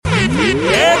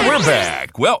And we're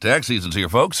back. Well, tax season's here,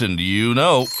 folks, and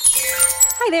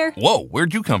Hi there. Whoa,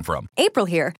 where'd you come from? April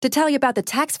here to tell you about the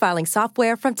tax filing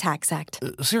software from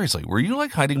TaxAct. Seriously, were you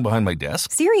hiding behind my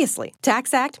desk? Seriously,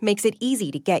 TaxAct makes it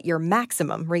easy to get your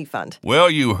maximum refund. Well,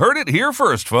 you heard it here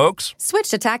first, folks. Switch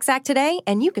to TaxAct today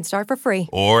and you can start for free.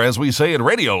 Or as we say in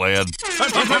Radioland,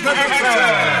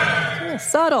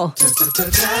 Subtle.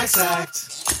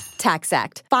 TaxAct.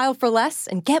 TaxAct. File for less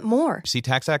and get more. See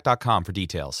taxact.com for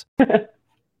details.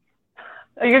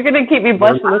 You're going to keep me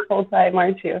blushing this whole time,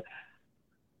 aren't you?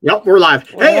 Yep, we're live.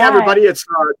 Hey, Yeah. everybody, it's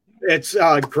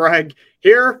Greg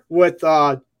here with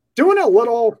doing a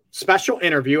little special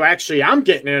interview. Actually, I'm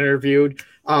getting interviewed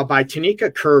by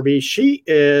Tineka Kirby. She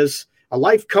is a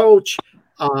life coach.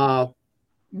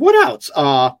 What else?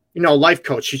 Life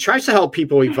coach. She tries to help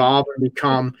people evolve and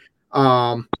become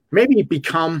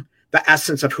the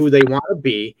essence of who they want to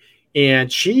be.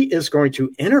 And she is going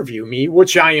to interview me,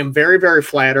 which I am very, very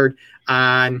flattered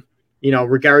on,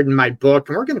 regarding my book.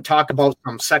 And we're going to talk about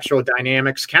some sexual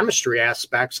dynamics, chemistry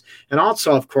aspects, and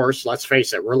also, of course, let's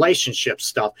face it, relationship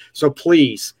stuff. So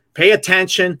please pay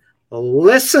attention,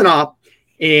 listen up,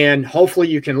 and hopefully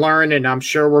you can learn. And I'm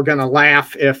sure we're going to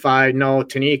laugh. If I know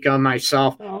Tineka,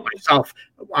 myself,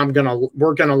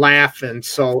 we're going to laugh. And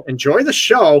so enjoy the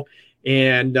show.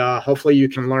 And hopefully you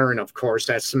can learn, of course.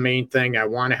 That's the main thing. I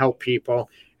want to help people.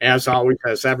 As always,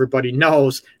 as everybody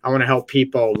knows, I want to help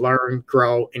people learn,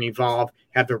 grow, and evolve,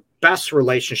 have the best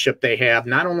relationship they have,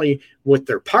 not only with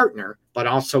their partner, but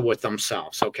also with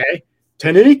themselves, okay?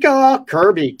 Tineka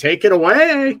Kirby, take it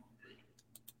away.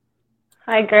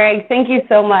 Hi, Greg. Thank you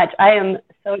so much. I am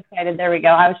so excited. There we go.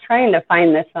 I was trying to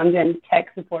find this, so I'm doing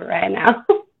tech support right now.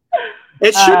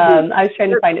 It should be. I was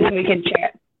trying to find it so we can share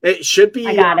it. It should be.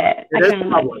 I got it. It is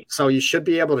public, so you should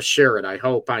be able to share it, I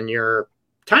hope, on your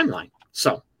timeline.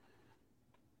 So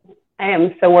I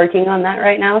am still working on that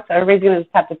right now, so everybody's going to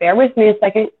just have to bear with me a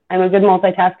second. I'm a good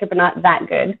multitasker, but not that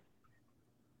good.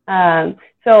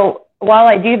 So while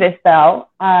I do this, though,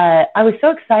 I was so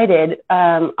excited.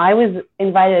 I was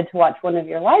invited to watch one of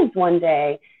your lives one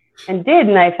day and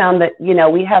I found that,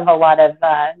 we have a lot of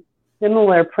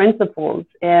similar principles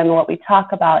in what we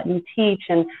talk about and teach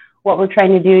and what we're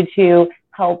trying to do to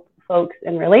help folks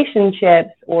in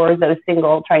relationships or those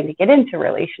single trying to get into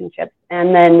relationships.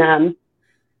 And then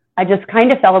I just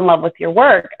kind of fell in love with your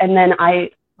work. And then I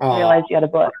realized you had a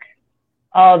book.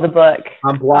 Oh, the book.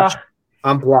 I'm blushing.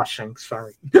 I'm blushing.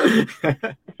 Sorry. So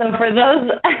for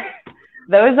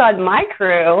those on my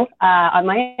crew, on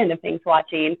my end of things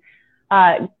watching,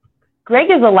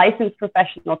 Greg is a licensed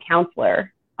professional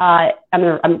counselor. I'm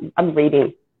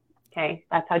reading. Okay.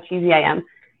 That's how cheesy I am.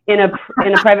 In a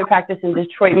private practice in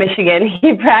Detroit, Michigan.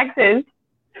 His practice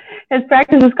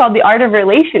is called The Art of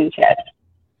Relationship.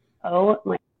 Oh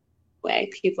my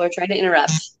way. People are trying to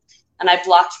interrupt. And I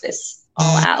blocked this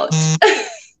all out.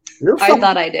 I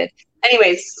thought I did.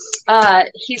 Anyways,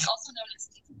 he's also known as,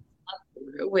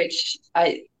 which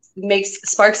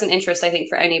sparks an interest, I think,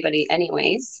 for anybody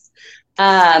anyways.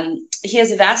 He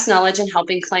has a vast knowledge in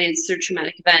helping clients through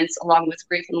traumatic events along with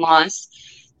grief and loss.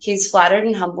 He's flattered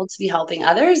and humbled to be helping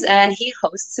others, and he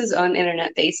hosts his own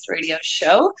internet-based radio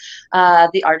show,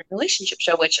 The Art of Relationship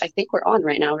Show, which I think we're on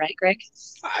right now, right, Greg?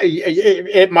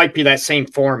 It might be that same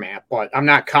format, but I'm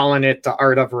not calling it The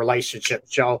Art of Relationship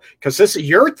Show because this is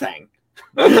your thing.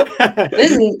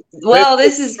 This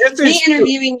is me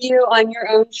interviewing you on your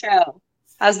own show.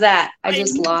 How's that? I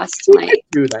just lost my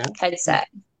headset.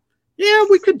 Yeah,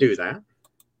 we could do that.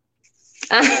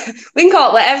 We can call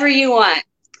it whatever you want.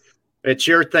 It's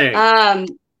your thing.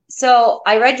 So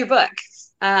I read your book,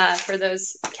 for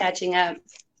those catching up.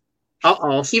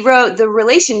 Uh-oh. He wrote The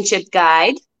Relationship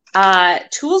Guide,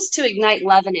 Tools to Ignite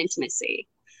Love and Intimacy.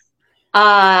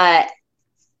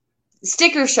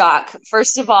 Sticker shock.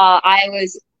 First of all, I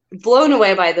was blown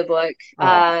away by the book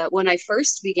when I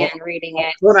first began reading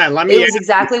it. Hold on, it was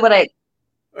exactly what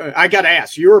I got to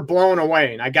ask. You were blown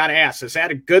away, and I got to ask, is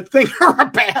that a good thing or a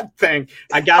bad thing?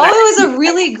 It was a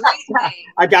really great thing.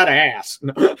 I got to ask.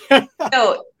 No,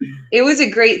 it was a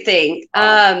great thing.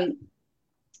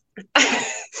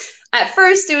 At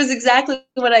first, it was exactly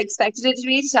what I expected it to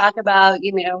be, to talk about,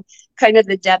 kind of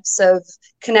the depths of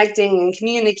connecting and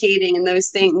communicating and those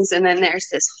things. And then there's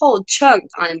this whole chunk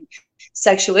on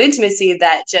sexual intimacy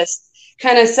that just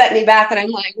kind of set me back. And I'm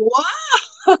like, wow,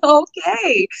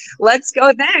 okay, let's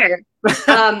go there.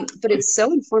 But it's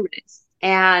so informative.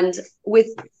 And with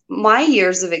my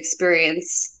years of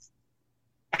experience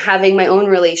having my own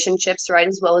relationships, right,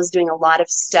 as well as doing a lot of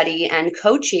study and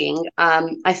coaching,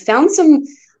 I found some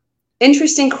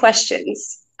interesting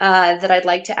questions that I'd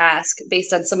like to ask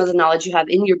based on some of the knowledge you have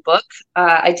in your book.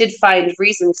 I did find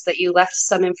reasons that you left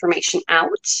some information out.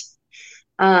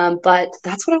 But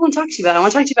that's what I want to talk to you about. I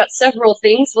want to talk to you about several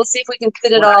things. We'll see if we can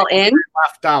fit it all in.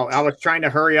 Left out. I was trying to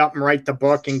hurry up and write the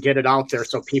book and get it out there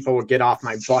so people would get off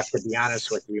my butt, to be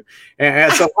honest with you.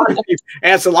 As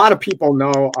a lot of people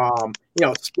know,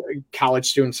 college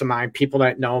students of mine, people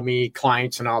that know me,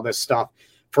 clients and all this stuff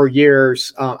for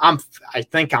years, I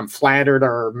think I'm flattered,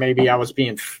 or maybe I was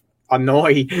being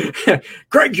annoyed.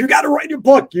 Greg, you got to write a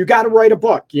book. You got to write a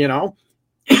book, and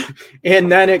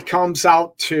then it comes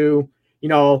out to,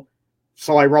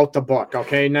 so I wrote the book.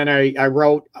 Okay. And then I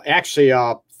wrote actually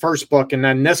first book. And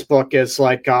then this book is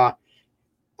like a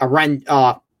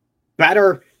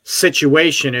better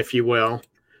situation, if you will.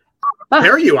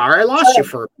 There you are. I lost you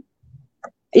for.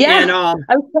 Yeah. And,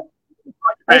 I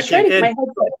was trying to get my headset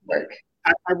to work.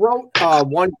 I wrote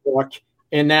one book,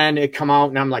 and then it come out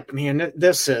and I'm like, man,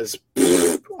 this is,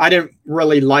 I didn't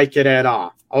really like it at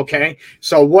all. Okay.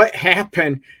 So what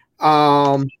happened?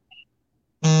 I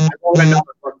wrote another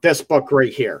book, this book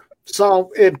right here.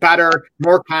 So it better,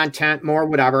 more content, more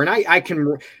whatever. And I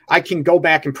can go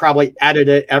back and probably edit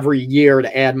it every year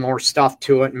to add more stuff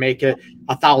to it and make it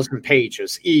 1,000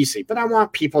 pages easy. But I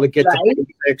want people to get the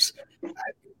basics.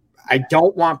 I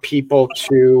don't want people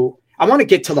to, I want to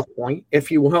get to the point, if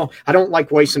you will. I don't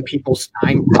like wasting people's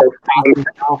time.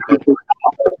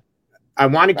 I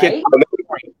want to get to the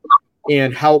point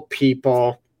and help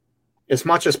people as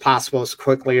much as possible, as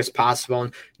quickly as possible,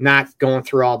 and not going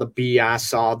through all the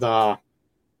BS, all the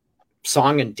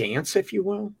song and dance, if you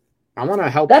will. I want to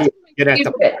help people get at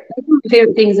the point. That's one of my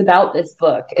favorite things about this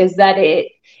book is that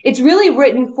it's really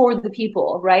written for the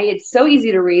people, right? It's so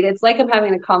easy to read. It's like I'm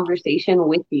having a conversation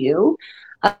with you.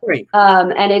 Right.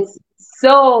 And it's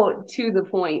so to the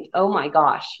point. Oh my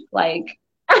gosh. Like,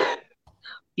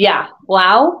 yeah.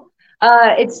 Wow.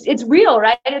 It's real,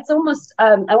 right? It's almost,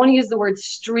 I want to use the word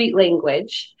street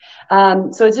language.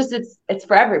 So it's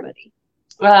for everybody.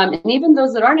 And even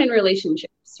those that aren't in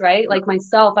relationships, right? Like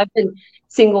myself, I've been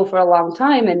single for a long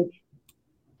time, and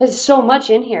there's so much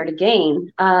in here to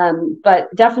gain.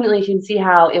 But definitely you can see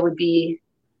how it would be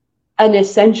an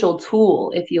essential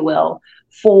tool, if you will,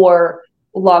 for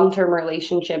long-term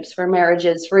relationships, for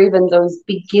marriages, for even those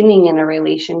beginning in a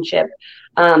relationship.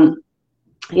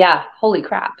 Yeah, holy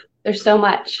crap. There's so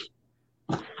much.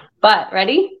 But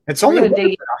ready? It's only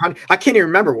I can't even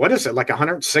remember. What is it? Like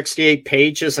 168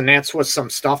 pages, and that's with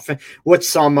some stuff, with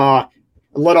some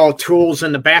little tools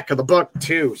in the back of the book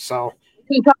too. So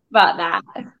we can talk about that.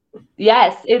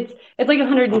 Yes, it's like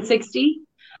 160,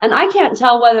 and I can't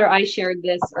tell whether I shared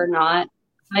this or not.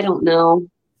 I don't know.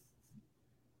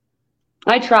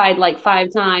 I tried like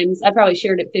 5 times. I probably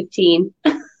shared it 15.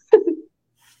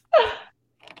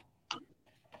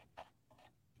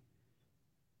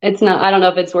 It's not, I don't know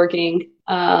if it's working.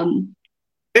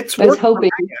 It's I was hoping.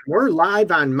 We're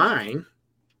live on mine.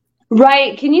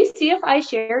 Right. Can you see if I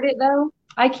shared it though?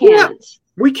 I can't. Yeah,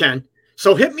 we can.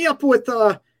 So hit me up with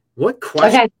what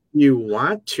question you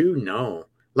want to know.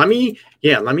 Let me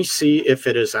see if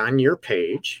it is on your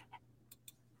page.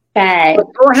 Okay.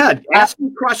 Go ahead. Ask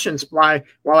me questions while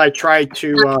I try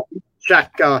to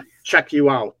check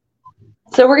you out.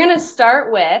 So we're going to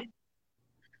start with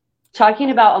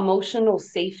talking about emotional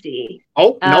safety.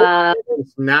 Oh, no,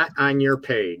 it's not on your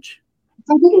page.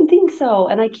 I didn't think so.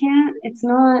 And I can't, it's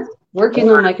not working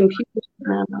on my computer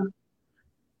now.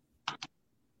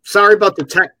 Sorry about the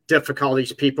tech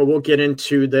difficulties, people. We'll get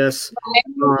into this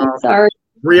Sorry.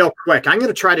 real quick. I'm going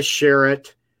to try to share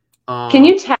it. Can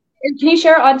you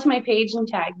share it onto my page and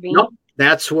tag me? Nope,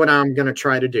 that's what I'm going to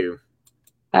try to do.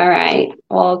 All right.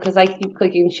 Well, because I keep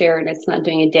clicking share and it's not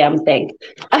doing a damn thing.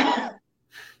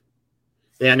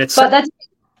 And it's set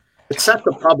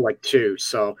to public too.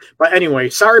 So, but anyway,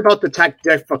 sorry about the tech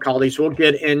difficulties. We'll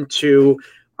get into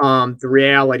the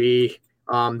reality,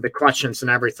 the questions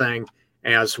and everything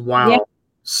as well. Yeah.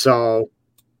 So,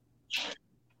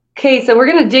 okay, so we're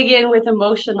going to dig in with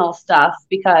emotional stuff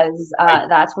because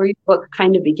that's where your book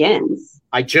kind of begins.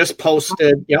 I just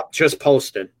posted. Yep, just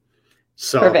posted.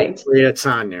 So perfect. It's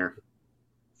on there.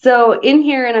 So in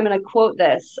here, and I'm going to quote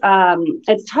this,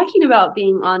 it's talking about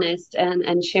being honest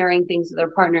and sharing things with our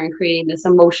partner and creating this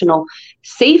emotional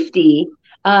safety.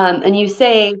 And you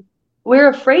say, we're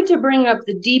afraid to bring up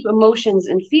the deep emotions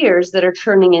and fears that are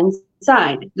churning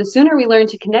inside. The sooner we learn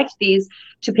to connect these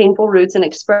to painful roots and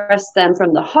express them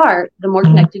from the heart, the more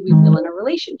connected we feel in a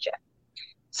relationship.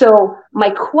 So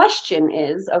my question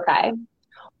is, okay,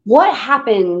 what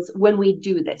happens when we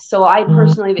do this? So I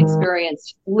personally have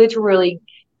experienced literally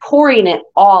pouring it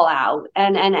all out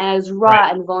and as raw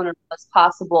and vulnerable as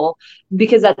possible,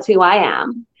 because that's who I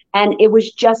am. And it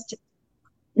was just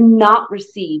not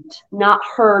received, not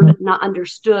heard, not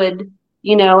understood,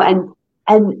 and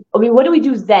I mean, what do we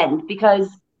do then? Because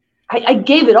I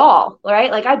gave it all,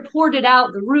 right? Like I poured it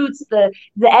out, the roots, the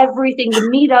everything, the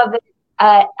meat of it,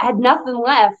 had nothing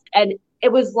left. And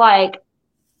it was like,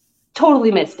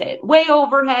 totally missed it. Way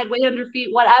overhead, way under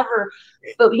feet, whatever.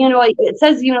 But, like it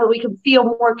says, we could feel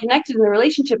more connected in the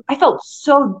relationship. I felt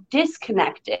so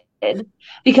disconnected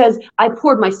because I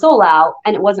poured my soul out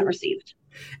and it wasn't received.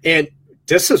 And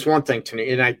this is one thing to me,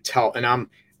 and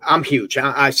I'm huge.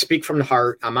 I speak from the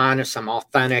heart. I'm honest. I'm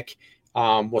authentic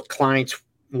with clients,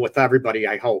 with everybody,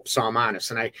 I hope. So I'm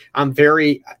honest. And I'm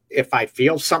very, if I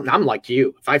feel something, I'm like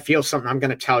you. If I feel something, I'm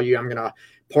going to tell you, I'm going to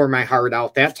pour my heart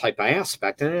out, that type of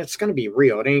aspect. And it's going to be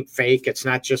real. It ain't fake. It's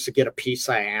not just to get a piece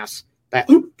of ass. If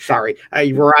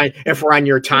we're on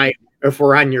your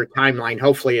timeline,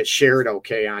 hopefully it's shared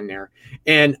okay on there.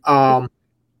 And,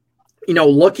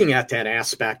 looking at that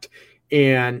aspect,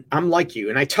 and I'm like you,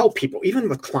 and I tell people, even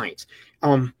with clients,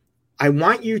 I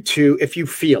want you to, if you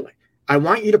feel it, I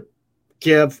want you to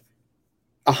give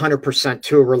 100%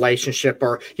 to a relationship,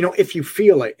 or, if you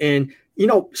feel it, and,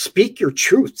 speak your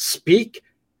truth, speak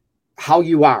how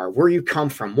you are, where you come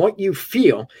from, what you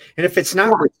feel. And if it's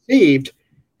not received,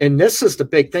 and this is the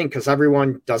big thing, because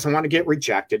everyone doesn't want to get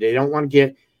rejected. They don't want to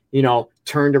get,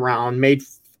 turned around, made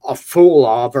a fool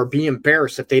of, or be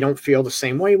embarrassed if they don't feel the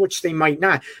same way, which they might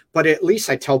not. But at least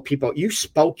I tell people, you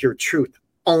spoke your truth.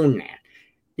 Own that.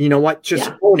 You know what?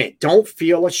 Just own it. Don't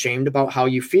feel ashamed about how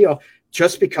you feel.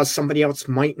 Just because somebody else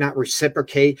might not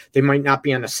reciprocate, they might not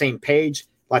be on the same page.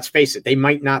 Let's face it, they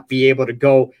might not be able to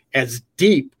go as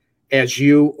deep as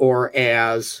you, or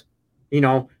as,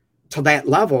 to that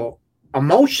level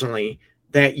emotionally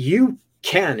that you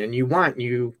can and you want,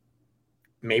 you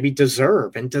maybe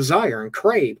deserve and desire and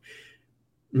crave.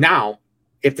 Now,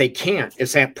 if they can't,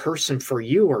 is that person for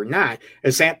you or not?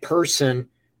 Is that person,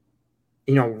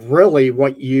 really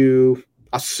what you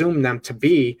assume them to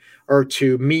be, or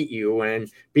to meet you and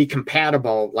be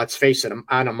compatible, let's face it, on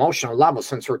an emotional level,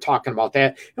 since we're talking about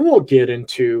that. And we'll get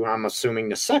into, I'm assuming,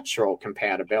 the sexual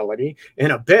compatibility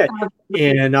in a bit.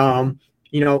 And, on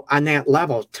that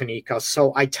level, Tineka.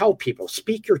 So I tell people,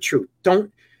 speak your truth.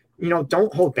 Don't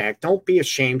hold back. Don't be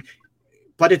ashamed.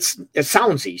 But it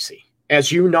sounds easy.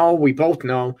 As you know, we both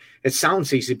know it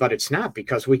sounds easy, but it's not,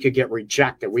 because we could get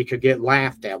rejected. We could get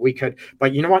laughed at.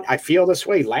 But you know what? I feel this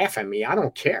way. Laugh at me. I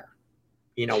don't care.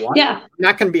 You know what? Yeah. I'm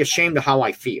not going to be ashamed of how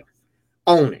I feel.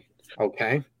 Own it.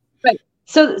 Okay. Right.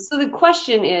 So the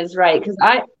question is, right, because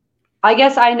I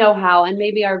guess I know how, and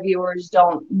maybe our viewers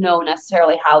don't know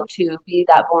necessarily how to be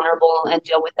that vulnerable and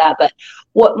deal with that. But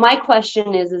what my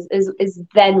question is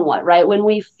then what, right? When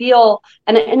we feel,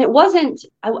 and it wasn't,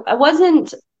 I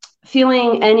wasn't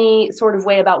feeling any sort of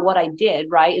way about what I did,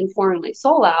 right? In pouring my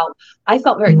soul out, I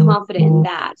felt very confident in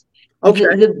that. Okay.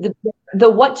 The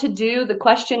what to do, the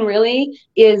question really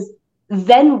is,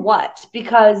 then what?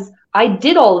 Because I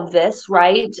did all of this,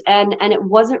 right? And it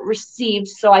wasn't received.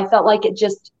 So I felt like it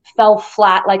just fell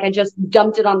flat, like I just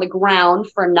dumped it on the ground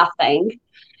for nothing.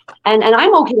 And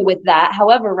I'm okay with that.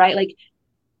 However, right, like,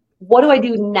 what do I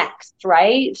do next,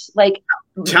 right? Like,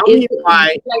 tell me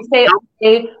why. I say,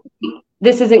 okay,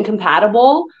 this isn't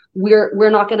compatible. We're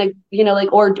not going to,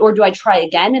 or do I try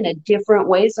again in a different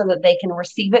way so that they can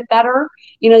receive it better?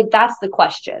 That's the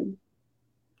question.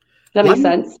 Does that make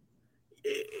sense?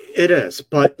 It is.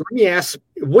 But let me ask,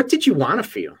 what did you want to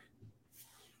feel?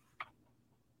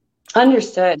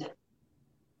 Understood.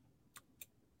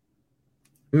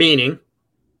 Meaning,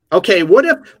 okay, what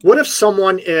if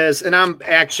someone is, and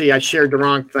I shared the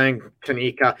wrong thing,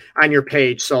 Tineka, on your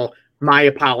page, so my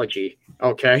apology.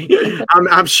 Okay.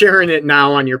 I'm sharing it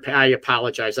now on your, I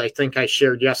apologize. I think I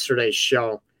shared yesterday's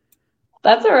show.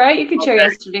 That's all right. You can share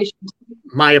yesterday's show.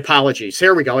 My apologies.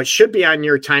 Here we go. It should be on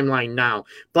your timeline now.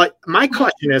 But my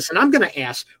question is, and I'm going to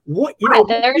ask, what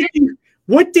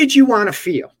did you want to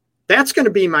feel? That's going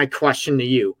to be my question to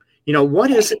you.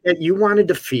 What is it that you wanted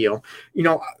to feel?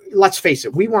 Let's face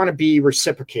it, we want to be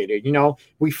reciprocated.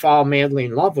 We fall madly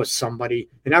in love with somebody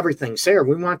and everything's there.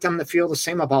 We want them to feel the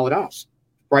same about us,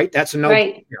 right? That's a no.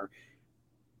 Right.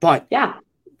 But yeah,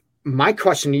 my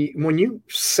question, when you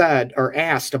said or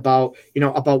asked about,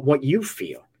 about what you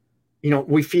feel,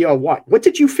 we feel what? What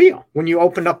did you feel when you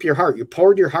opened up your heart? You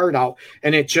poured your heart out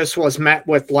and it just was met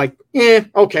with like,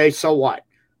 okay, so what?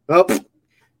 Oh,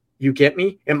 you get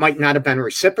me? It might not have been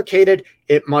reciprocated.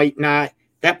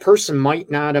 That person might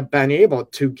not have been able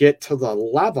to get to the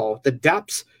level, the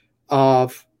depths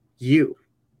of you.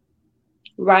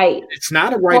 Right. It's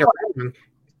not a right or wrong,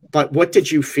 but what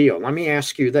did you feel? Let me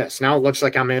ask you this. Now it looks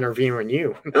like I'm interviewing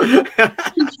you.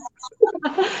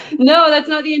 No, that's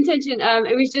not the intention.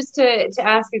 It was just to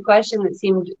ask a question that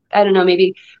seemed, I don't know,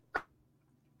 maybe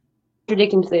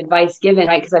contradicting to the advice given,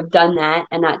 right? Because I've done that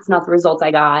and that's not the results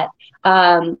I got.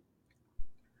 What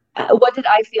did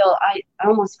I feel? I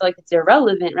almost feel like it's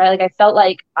irrelevant, right? Like I felt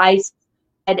like I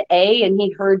said A and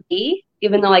he heard B,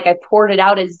 even though like I poured it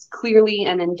out as clearly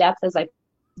and in depth as I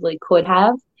really could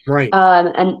have. Right.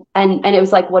 And it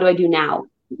was like, what do I do now?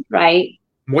 Right.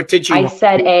 What did you? I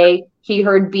said A, he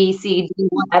heard B, C, D,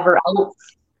 whatever else.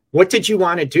 What did you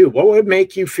want to do? What would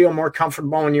make you feel more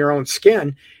comfortable in your own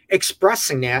skin,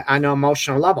 expressing that on an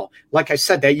emotional level? Like I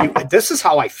said, this is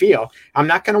how I feel. I'm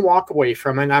not going to walk away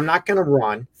from it. I'm not going to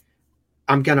run.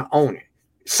 I'm going to own it.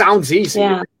 Sounds easy.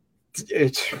 Yeah.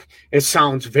 It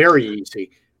sounds very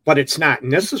easy, but it's not.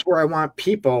 And this is where I want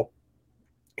people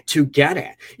to get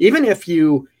at. Even if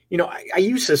I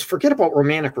use this, forget about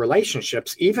romantic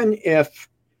relationships. Even if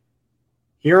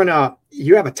you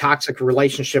have a toxic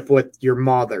relationship with your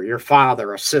mother, your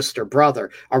father, a sister,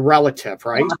 brother, a relative,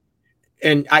 right?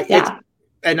 And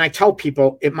I tell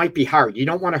people it might be hard. You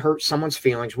don't want to hurt someone's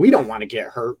feelings. We don't want to get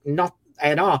hurt, not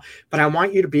at all. But I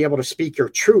want you to be able to speak your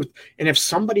truth. And if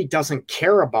somebody doesn't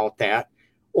care about that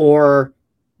or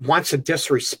wants to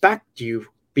disrespect you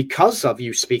because of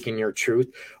you speaking your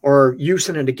truth or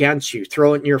using it against you,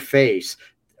 throw it in your face,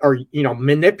 or,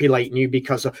 manipulating you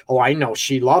because of, I know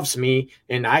she loves me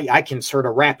and I can sort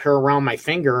of wrap her around my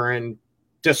finger and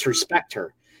disrespect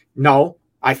her. No,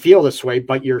 I feel this way,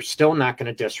 but you're still not going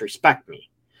to disrespect me.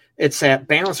 It's that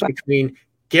balance between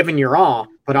giving your all,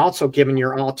 but also giving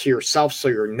your all to yourself so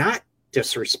you're not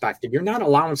disrespected. You're not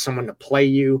allowing someone to play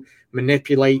you,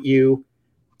 manipulate you.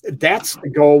 That's the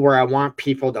goal where I want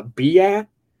people to be at.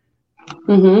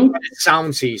 Mm-hmm. It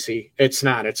sounds easy. It's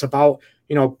not. It's about,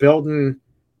 building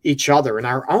each other and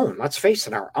our own, let's face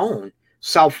it, our own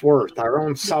self-worth, our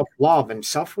own self-love and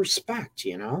self-respect,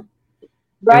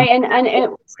 Right. And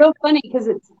it's so funny because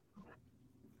it's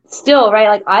still, right,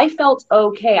 like I felt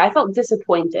okay. I felt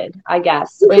disappointed, I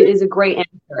guess. It is a great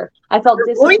answer. I felt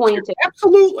disappointed.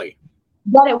 Absolutely.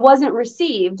 That it wasn't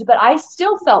received, but I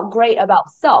still felt great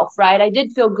about self, right? I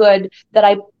did feel good that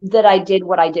I did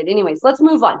what I did. Anyways, let's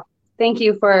move on. Thank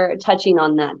you for touching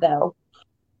on that, though.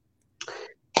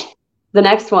 The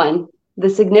next one, the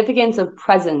significance of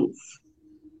presence.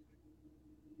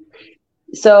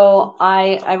 So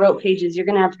I wrote pages. You're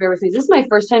going to have to bear with me. This is my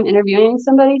first time interviewing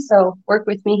somebody, so work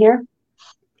with me here.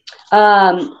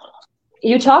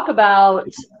 You talk about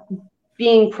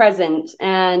being present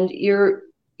and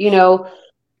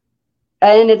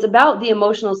and it's about the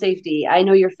emotional safety. I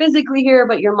know you're physically here,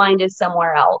 but your mind is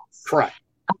somewhere else. Correct.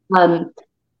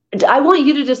 I want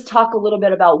you to just talk a little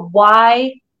bit about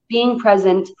why being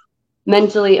present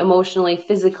mentally, emotionally,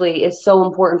 physically is so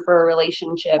important for a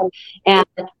relationship and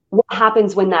what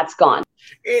happens when that's gone.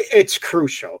 It's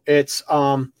crucial. It's,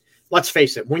 let's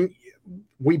face it, when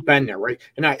we've been there, right?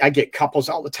 And I get couples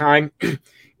all the time,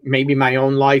 maybe my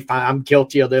own life, I'm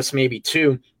guilty of this maybe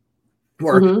too,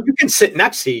 where you can sit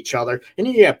next to each other and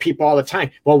you have people all the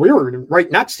time. Well, we were right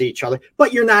next to each other,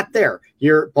 but you're not there.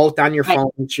 You're both on your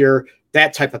phones. You're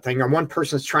that type of thing. Or one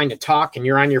person's trying to talk and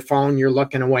you're on your phone, you're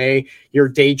looking away, you're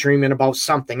daydreaming about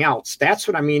something else. That's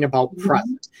what I mean about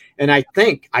presence. And I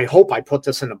hope I put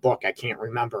this in the book. I can't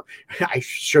remember. I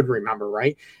should remember,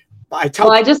 right? But I'll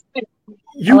let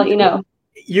you know.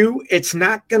 It's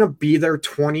not going to be there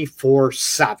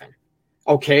 24/7.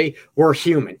 Okay. We're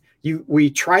human. We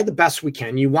try the best we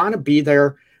can. You want to be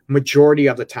there majority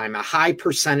of the time, a high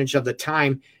percentage of the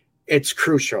time. It's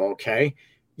crucial. Okay.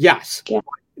 Yes. Yeah.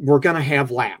 We're going to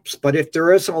have lapse, but if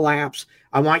there is a lapse,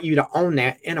 I want you to own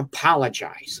that and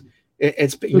apologize.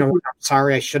 It's, I'm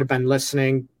sorry, I should have been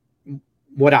listening,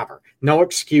 whatever. No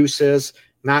excuses,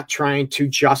 not trying to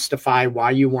justify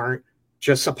why you weren't.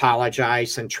 Just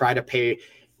apologize and try to pay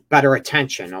better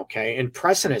attention. Okay. And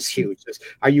present is huge.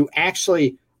 Are you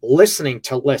actually listening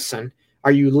to listen?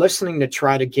 Are you listening to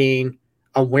try to gain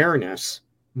awareness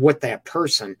with that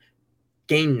person,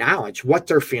 gain knowledge, what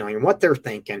they're feeling, what they're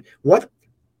thinking, what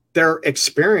their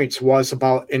experience was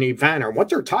about an event or what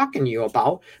they're talking to you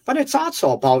about? But it's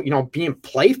also about, being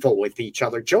playful with each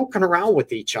other, joking around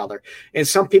with each other. And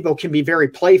some people can be very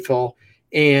playful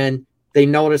and they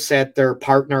notice that their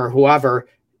partner or whoever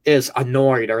is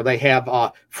annoyed or they have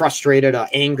a frustrated,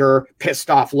 anger, pissed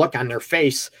off look on their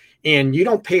face. And you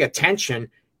don't pay attention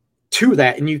to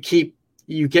that. And you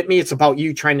get me, it's about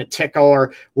you trying to tickle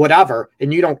or whatever.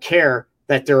 And you don't care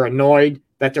that they're annoyed,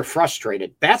 that they're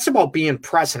frustrated. That's about being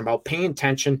present, about paying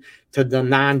attention to the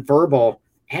nonverbal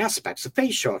aspects, the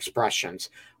facial expressions,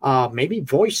 maybe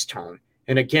voice tone.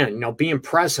 And again, being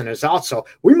present is also,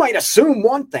 we might assume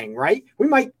one thing, right? We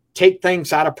might take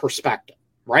things out of perspective,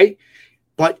 right?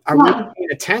 But are we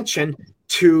paying attention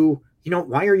to,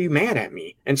 why are you mad at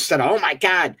me? Instead of, oh my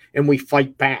God, and we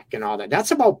fight back and all that.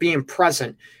 That's about being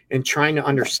present and trying to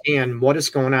understand what is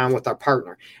going on with our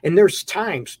partner. And there's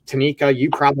times, Tineka, you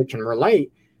probably can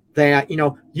relate, that,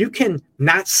 you can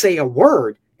not say a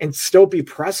word and still be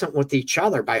present with each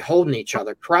other by holding each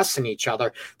other, caressing each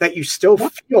other, that you still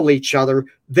feel each other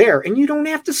there, and you don't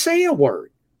have to say a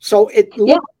word. So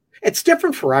it's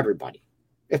different for everybody,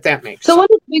 if that makes sense. So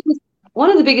one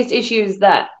of the biggest issues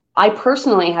that I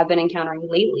personally have been encountering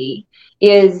lately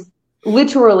is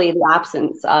literally the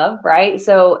absence of, right?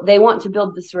 So they want to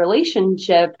build this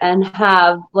relationship and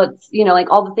have, like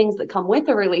all the things that come with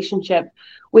a relationship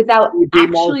without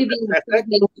actually being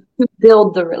able to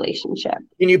build the relationship.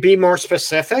 Can you be more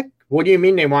specific? What do you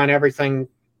mean they want everything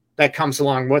that comes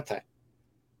along with it?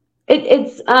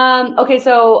 It's okay.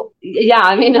 So yeah,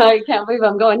 I mean, I can't believe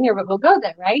I'm going here, but we'll go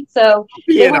there, right? So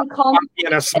they want to call me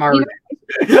a smart.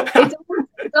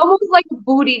 It's almost like a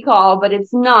booty call, but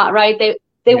it's not, right?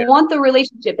 They want the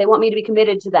relationship. They want me to be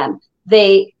committed to them.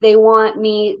 They want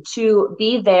me to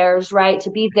be theirs, right? To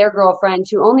be their girlfriend,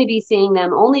 to only be seeing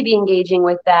them, only be engaging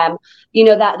with them.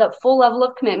 That full level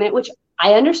of commitment, which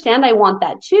I understand. I want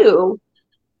that too.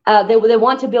 They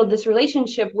want to build this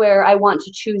relationship where I want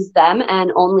to choose them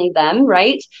and only them,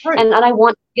 right? And I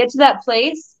want to get to that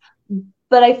place.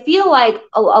 But I feel like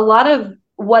a lot of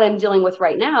what I'm dealing with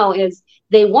right now is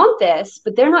they want this,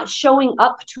 but they're not showing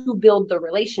up to build the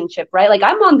relationship, right? Like,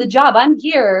 I'm on the job, I'm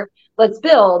here, let's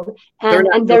build, and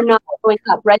they're not showing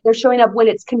up, right? They're showing up when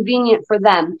it's convenient for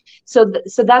them. So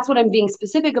that's what I'm being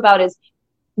specific about, is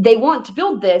they want to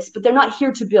build this, but they're not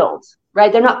here to build,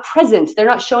 right? They're not present. They're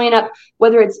not showing up,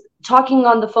 whether it's talking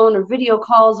on the phone or video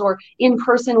calls or in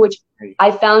person, which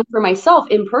I found for myself,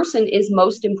 in person is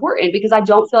most important, because I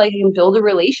don't feel like I can build a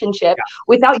relationship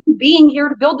without you being here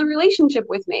to build the relationship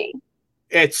with me.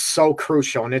 It's so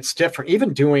crucial, and it's different.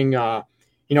 Even doing,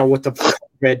 with the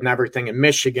COVID and everything in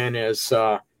Michigan,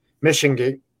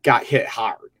 Michigan got hit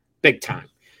hard, big time.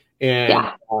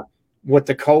 And with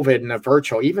the COVID and the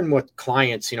virtual, even with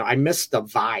clients, I miss the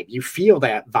vibe. You feel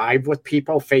that vibe with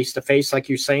people face to face, like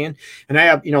you're saying. And I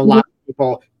have, a lot of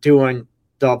people doing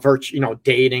the virtual,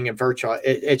 dating and virtual.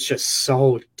 It's just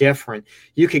so different.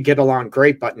 You could get along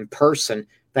great, but in person,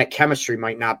 that chemistry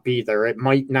might not be there. It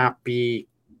might not be.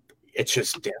 It's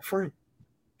just different.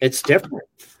 It's different.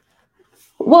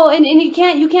 Well, and you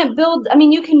can't build. I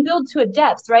mean, you can build to a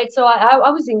depth, right? So I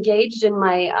was engaged, and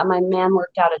my man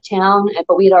worked out of town,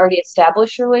 but we had already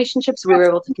established a relationship, so we were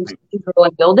able to continue to grow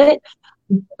and build it.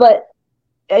 But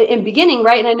in beginning,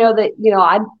 right? And I know that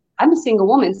I'm a single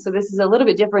woman, so this is a little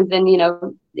bit different than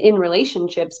in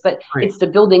relationships, but it's the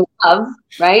building of,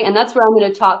 right? And that's where I'm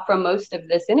going to talk from most of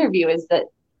this interview, is that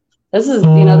this is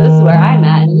where I'm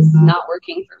at, and this is not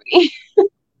working for me.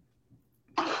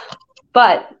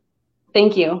 But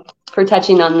thank you for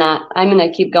touching on that. I'm going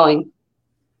to keep going.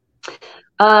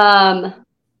 Okay.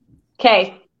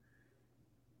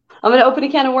 I'm going to open a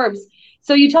can of worms.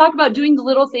 So you talk about doing the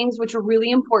little things, which are really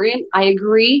important. I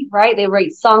agree, right? They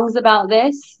write songs about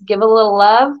this. Give a little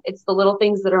love. It's the little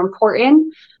things that are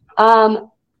important.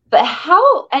 But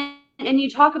how, and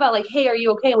you talk about like, hey, are you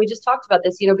okay? And we just talked about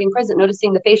this, being present,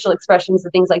 noticing the facial expressions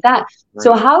and things like that. Right.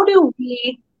 So how do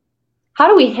we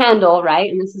handle,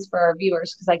 right? And this is for our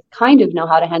viewers, because I kind of know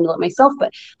how to handle it myself,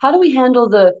 but how do we handle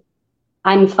the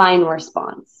I'm fine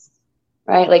response,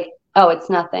 right? Like, oh,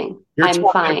 it's nothing. I'm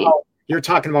fine. You're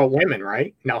talking about women,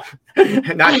 right? No.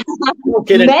 Men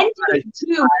do it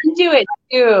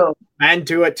too. Men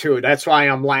do it too. That's why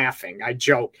I'm laughing. I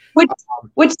joke. Which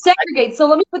segregates. So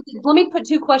let me put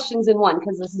two questions in one,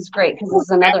 because this is great, because this is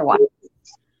another one.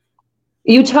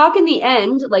 You talk in the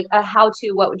end, like a how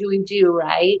to, what do we do,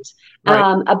 right?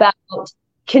 About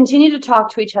continue to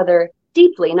talk to each other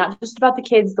deeply, not just about the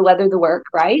kids, the weather, the work,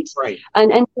 right? Right.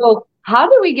 And so how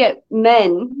do we get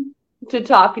men to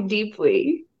talk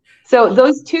deeply? So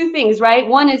those two things, right?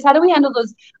 One is, how do we handle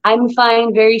those I'm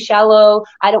fine, very shallow,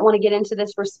 I don't want to get into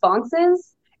this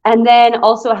responses? And then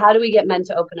also, how do we get men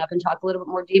to open up and talk a little bit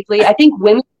more deeply? I think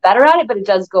women are better at it, but it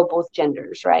does go both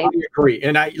genders, right? I agree.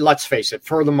 And let's face it,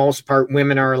 for the most part,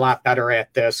 women are a lot better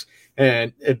at this.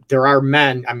 And if there are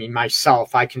men, I mean,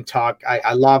 myself, I can talk.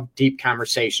 I love deep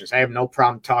conversations. I have no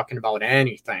problem talking about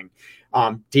anything.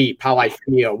 Deep, how I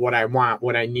feel, what I want,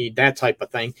 what I need, that type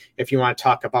of thing. If you want to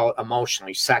talk about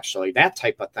emotionally, sexually, that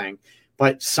type of thing.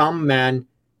 But some men,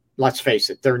 let's face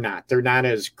it, they're not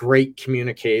as great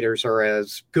communicators or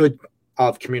as good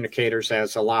of communicators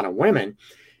as a lot of women.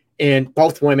 And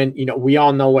both women, we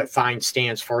all know what FINE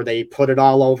stands for. They put it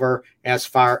all over as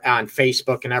far on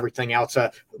Facebook and everything else.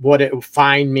 What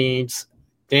FINE means,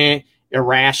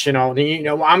 irrational.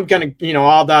 I'm going to,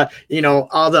 all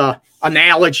the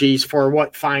analogies for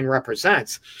what FINE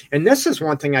represents. And this is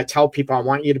one thing I tell people I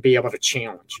want you to be able to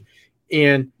challenge.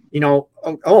 And,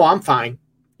 I'm fine.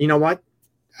 You know what?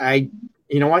 I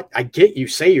get you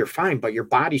say you're fine, but your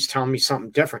body's telling me something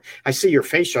different. I see your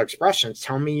facial expressions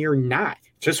telling me you're not.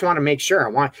 Just want to make sure.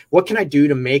 What can I do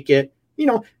to make it,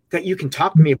 that you can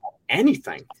talk to me about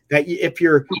anything, that if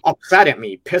you're upset at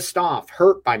me, pissed off,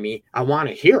 hurt by me, I want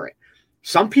to hear it.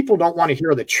 Some people don't want to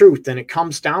hear the truth. And it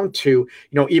comes down to,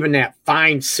 even that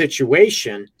fine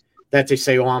situation that they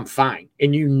say, oh, I'm fine.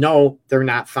 And they're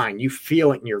not fine. You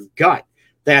feel it in your gut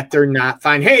that they're not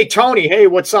fine. Hey, Tony. Hey,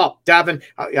 what's up, Devin?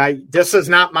 This is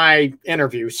not my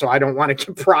interview, so I don't want to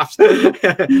give props. No,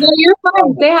 you're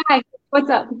fine. Say hi. What's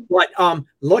up? But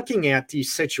looking at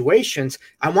these situations,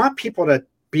 I want people to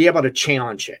be able to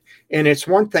challenge it. And it's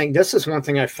one thing, this is one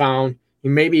thing I found,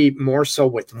 maybe more so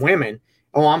with women.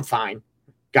 Oh, I'm fine.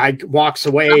 Guy walks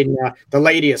away and the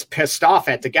lady is pissed off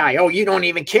at the guy. Oh, you don't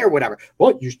even care, whatever.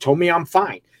 Well, you told me I'm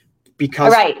fine.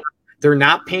 Because they're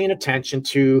not paying attention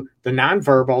to the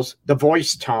nonverbals, the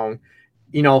voice tone,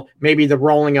 maybe the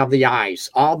rolling of the eyes,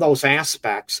 all those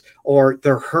aspects, or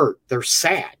they're hurt, they're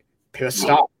sad, pissed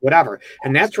off, whatever.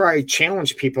 And that's where I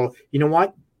challenge people,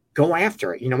 go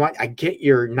after it. I get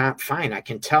you're not fine. I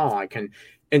can tell.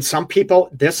 And some people,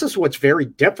 this is what's very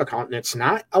difficult. And it's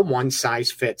not a one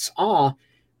size fits all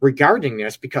regarding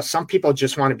this, because some people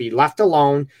just want to be left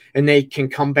alone and they can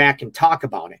come back and talk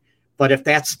about it. But if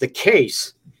that's the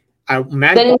case, then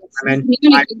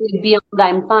beyond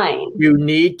I'm fine. You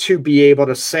need to be able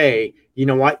to say,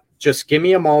 just give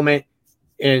me a moment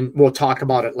and we'll talk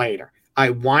about it later.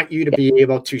 I want you to be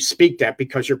able to speak that,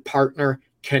 because your partner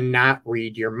cannot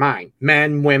read your mind.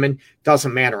 Men, women,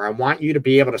 doesn't matter. I want you to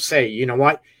be able to say,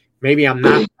 maybe I'm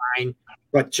not fine,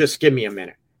 but just give me a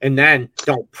minute. And then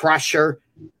don't pressure.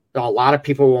 A lot of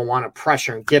people will want to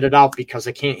pressure and get it out because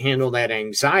they can't handle that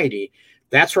anxiety.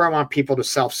 That's where I want people to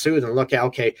self-soothe and look at,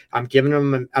 okay, I'm giving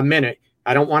them a minute.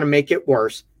 I don't want to make it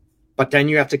worse. But then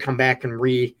you have to come back and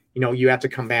you have to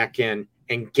come back and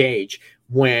engage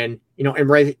when,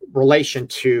 in relation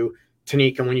to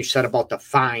Tineka, when you said about the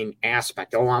fine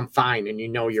aspect, oh, I'm fine. And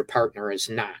your partner is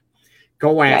not.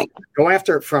 Go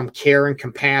after it from care and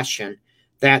compassion,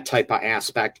 that type of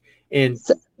aspect. And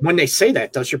when they say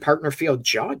that, does your partner feel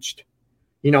judged?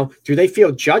 Do they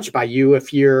feel judged by you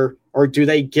or do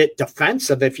they get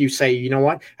defensive if you say,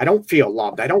 I don't feel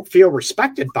loved. I don't feel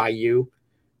respected by you.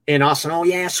 And also, oh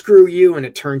yeah, screw you. And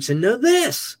it turns into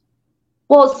this.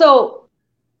 Well, so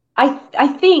I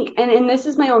think, and this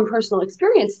is my own personal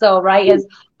experience though, right, is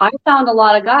I found a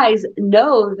lot of guys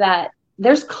know that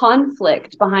there's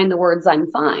conflict behind the words I'm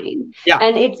fine. Yeah.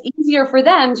 And it's easier for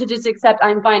them to just accept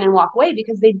I'm fine and walk away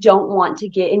because they don't want to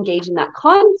get engaged in that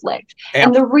conflict. Yeah.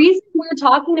 And the reason we're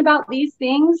talking about these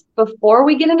things before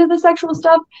we get into the sexual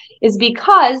stuff is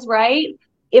because, right,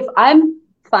 if I'm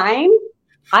fine,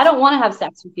 I don't want to have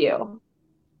sex with you.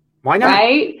 Why not?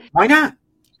 Right? Why not?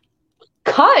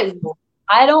 Because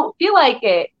I don't feel like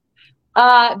it.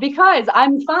 Because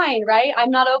I'm fine, right?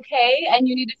 I'm not okay, and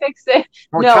you need to fix it.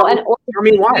 Well, tell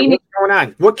me why. What's going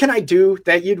on? What can I do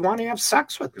that you'd want to have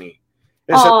sex with me?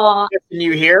 Is it kissing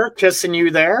you here, kissing you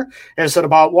there? Is it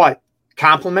about what?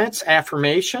 Compliments,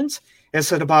 affirmations?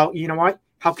 Is it about,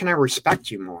 how can I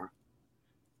respect you more?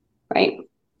 Right.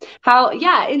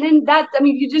 Yeah, and then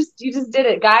you just did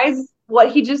it, guys.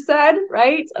 What he just said,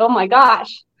 right? Oh my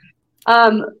gosh.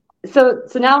 So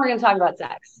now we're going to talk about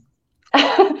sex.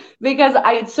 Because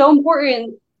it's so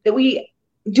important that we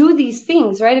do these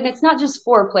things, right? And it's not just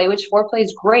foreplay, which foreplay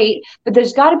is great, but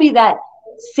there's got to be that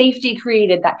safety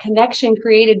created, that connection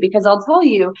created, because I'll tell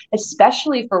you,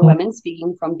 especially for women,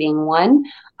 speaking from being one,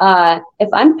 if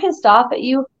I'm pissed off at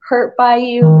you, hurt by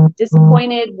you,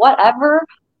 disappointed, whatever,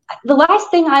 the last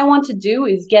thing I want to do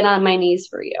is get on my knees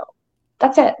for you.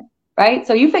 That's it, right?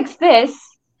 So you fix this.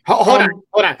 Hold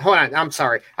on. I'm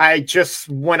sorry. I just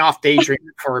went off daydreaming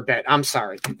for a bit. I'm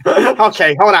sorry.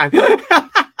 Okay, hold on.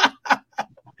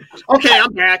 Okay,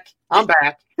 I'm back. I'm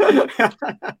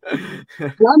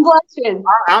blushing.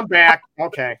 I'm back.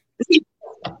 Okay.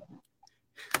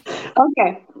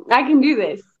 Okay, I can do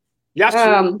this. Yes.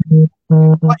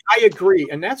 I agree.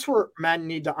 And that's where men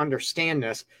need to understand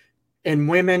this. And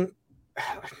women,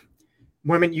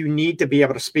 you need to be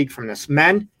able to speak from this.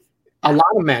 Men, a lot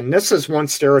of men, this is one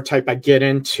stereotype I get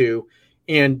into,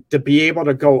 and to be able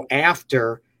to go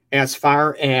after as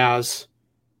far as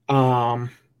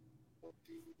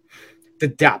the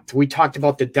depth. We talked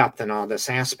about the depth and all this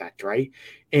aspect, right?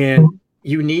 And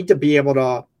you need to be able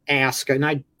to ask, and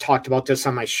I talked about this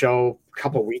on my show a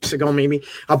couple of weeks ago, maybe,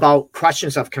 about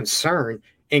questions of concern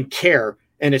and care.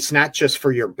 And it's not just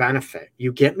for your benefit.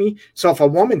 You get me? So if a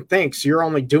woman thinks you're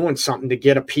only doing something to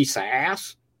get a piece of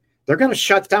ass, they're going to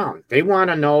shut down. They want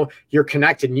to know you're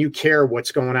connected and you care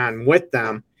what's going on with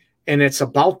them. And it's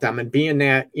about them and being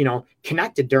that,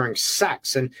 connected during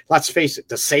sex. And let's face it,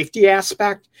 the safety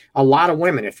aspect, a lot of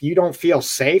women, if you don't feel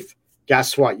safe,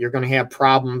 guess what? You're going to have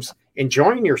problems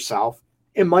enjoying yourself.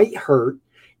 It might hurt.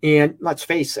 And let's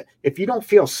face it, if you don't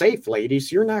feel safe,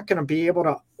 ladies, you're not going to be able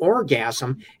to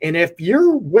orgasm. And if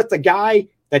you're with a guy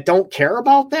that don't care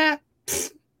about that,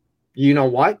 you know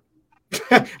what?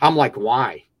 I'm like,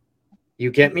 why?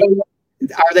 You get me?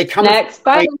 Are they coming? Next,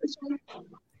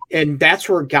 and that's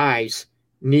where guys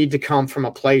need to come from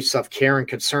a place of care and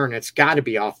concern. It's got to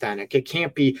be authentic. It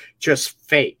can't be just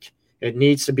fake. It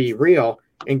needs to be real.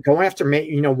 And go after,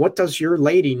 what does your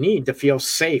lady need to feel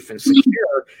safe and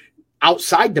secure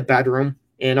outside the bedroom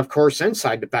and, of course,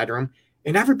 inside the bedroom?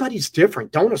 And everybody's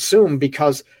different. Don't assume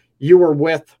because you were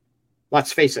with,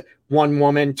 let's face it, one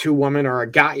woman, two women, or a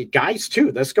guy. Guys,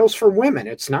 too. This goes for women.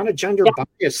 It's not a gender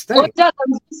bias thing. Well, it does. I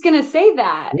was just going to say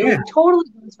that. Yeah. It totally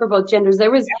goes for both genders.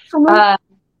 There was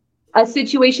a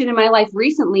situation in my life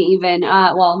recently, even,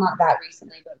 well, not that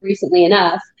recently, but recently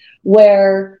enough,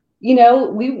 where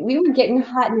we were getting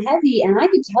hot and heavy, and I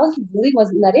could tell he really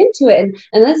wasn't that into it.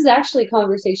 And this is actually a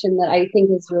conversation that I think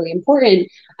is really important.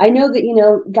 I know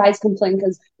that, guys complain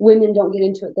because women don't get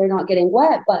into it. They're not getting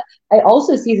wet. But I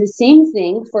also see the same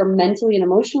thing for mentally and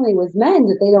emotionally with men,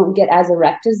 that they don't get as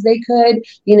erect as they could.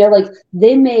 Like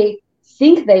they may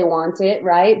think they want it,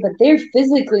 right? But they're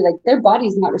physically, like, their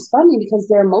body's not responding because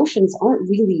their emotions aren't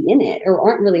really in it or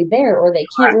aren't really there, or they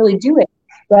can't really do it,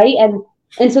 right?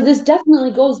 And so this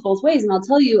definitely goes both ways. And I'll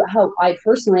tell you how I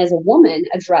personally, as a woman,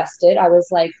 addressed it. I was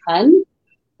like, hun,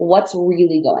 what's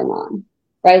really going on?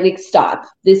 Right? Like, stop.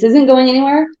 This isn't going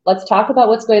anywhere. Let's talk about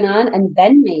what's going on. And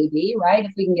then maybe, right,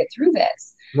 if we can get through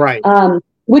this. Right.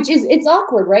 Which is, it's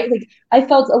awkward, right? Like, I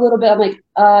felt a little bit, I'm like,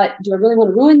 do I really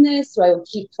want to ruin this? Do I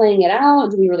keep playing it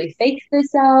out? Do we really fake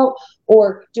this out?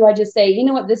 Or do I just say, you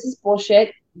know what, this is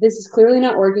bullshit. This is clearly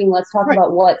not working. Let's talk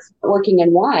about what's working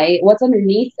and why, what's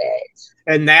underneath it.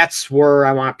 And that's where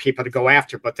I want people to go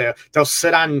after, but they'll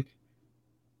sit on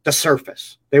the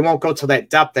surface. They won't go to that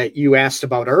depth that you asked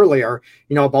about earlier,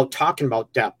 about talking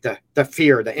about depth, the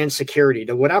fear, the insecurity,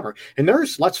 the whatever. And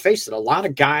there's, let's face it, a lot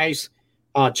of guys,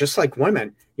 just like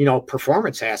women,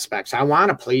 performance aspects. I want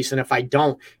to please. And if I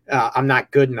don't, I'm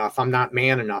not good enough. I'm not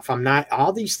man enough. I'm not,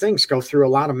 all these things go through a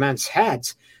lot of men's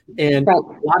heads. And a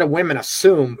lot of women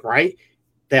assume, right,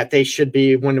 that they should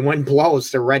be, when the wind blows,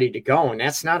 they're ready to go. And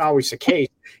that's not always the case.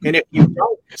 And if you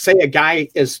don't say a guy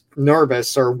is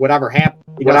nervous or whatever happened,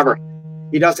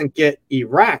 he doesn't get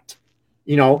erect,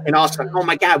 and also, oh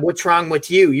my God, what's wrong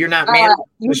with you? You're not man.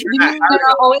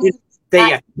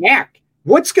 They attack.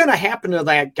 What's going to happen to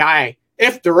that guy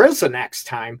if there is a next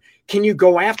time? Can you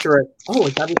go after it? Oh,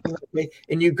 is everything okay?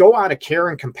 And you go out of care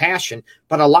and compassion.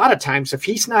 But a lot of times, if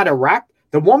he's not erect,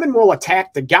 the woman will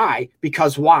attack the guy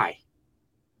because why?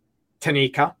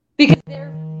 Tineka? Because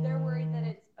they're worried that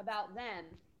it's about them.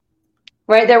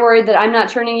 Right? They're worried that I'm not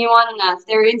turning you on enough.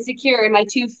 They're insecure. Am I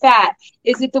too fat?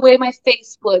 Is it the way my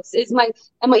face looks? Am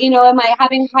I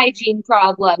having hygiene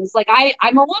problems? Like,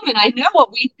 I'm a woman. I know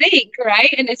what we think,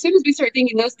 right? And as soon as we start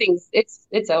thinking those things,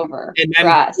 it's over for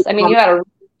us. I mean, you got to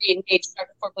re-engage, start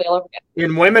to foreplay all over again.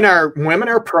 And women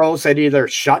are pros at either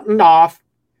shutting off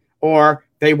or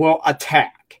they will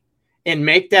attack and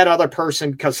make that other person,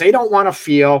 because they don't want to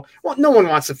feel, well, no one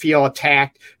wants to feel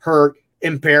attacked, hurt,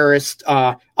 embarrassed.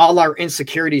 All our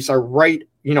insecurities are right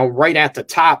at the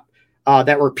top,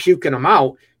 that we're puking them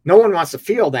out. No one wants to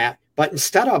feel that. But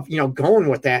instead of, going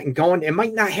with that and going, it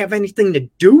might not have anything to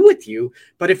do with you.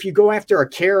 But if you go after a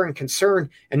care and concern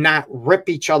and not rip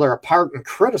each other apart and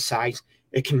criticize,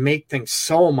 it can make things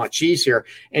so much easier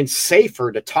and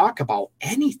safer to talk about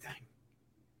anything.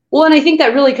 Well, and I think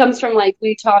that really comes from, like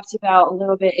we talked about a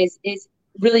little bit, is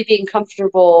really being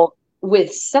comfortable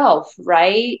with self,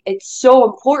 right? It's so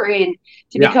important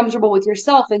to be comfortable with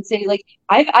yourself and say, like,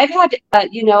 I've had,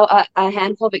 a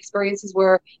handful of experiences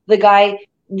where the guy,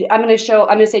 I'm going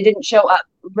to say didn't show up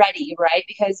ready, right?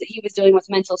 Because he was dealing with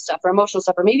mental stuff or emotional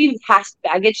stuff, or maybe even past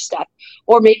baggage stuff,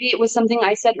 or maybe it was something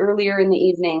I said earlier in the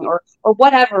evening or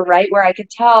whatever, right? Where I could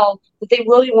tell that they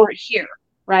really weren't here,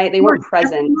 right? They weren't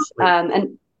present.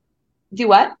 Do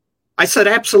what? I said,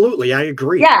 absolutely. I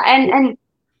agree. Yeah. And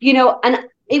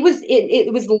it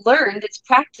was learned, it's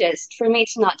practiced for me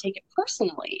to not take it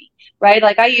personally, right?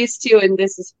 Like I used to, and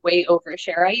this is way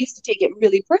overshare, I used to take it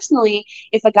really personally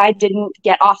if a guy didn't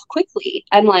get off quickly.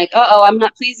 I'm like, uh-oh, I'm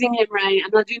not pleasing him right,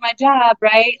 I'm not doing my job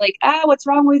right, like, what's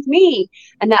wrong with me?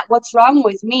 And that what's wrong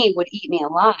with me would eat me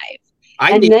alive.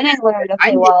 I learned,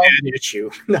 okay, well, that issue.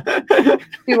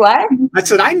 Do what? I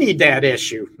said I need that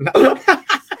issue.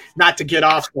 Not to get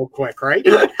off so quick, right?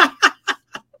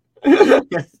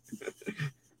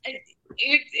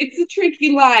 It's a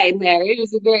tricky line there. It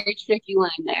was a very tricky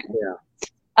line there.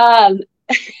 Yeah.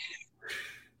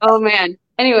 Oh man.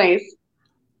 Anyways,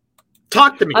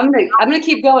 talk to me. I'm gonna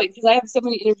keep going because I have so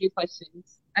many interview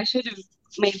questions. I should have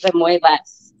made them way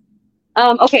less.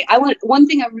 Okay. One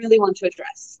thing I really want to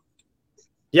address.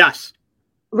 Yes.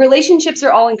 Relationships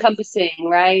are all encompassing,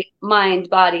 right? Mind,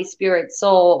 body, spirit,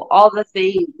 soul, all the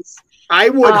things. I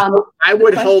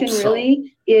would hope so.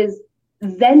 Really is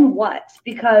then what?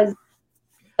 Because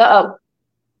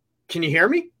can you hear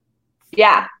me?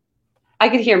 Yeah, I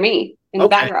could hear me in the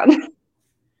background.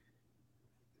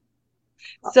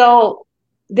 So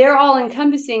they're all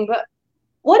encompassing, but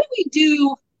what do we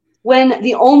do when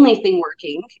the only thing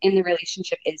working in the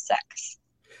relationship is sex?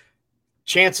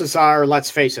 Chances are, let's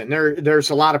face it, there's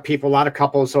a lot of people, a lot of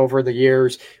couples over the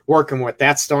years working with,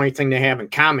 that's the only thing they have in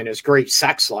common is great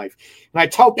sex life. And I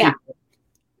tell people,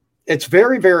 it's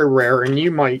very, very rare, and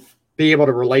you might be able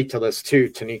to relate to this too,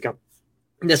 Tineka.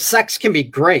 The sex can be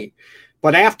great,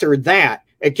 but after that,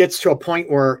 it gets to a point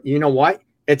where, you know what?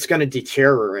 It's going to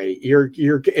deteriorate.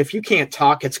 If you can't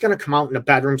talk, it's going to come out in the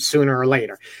bedroom sooner or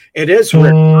later. It is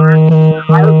rare.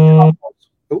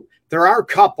 There are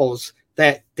couples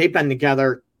that they've been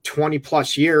together 20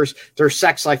 plus years. Their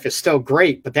sex life is still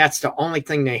great, but that's the only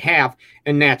thing they have.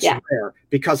 And that's rare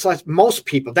because most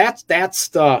people, that's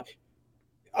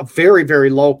a very, very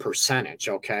low percentage.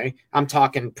 Okay. I'm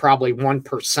talking probably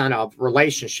 1% of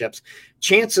relationships.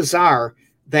 Chances are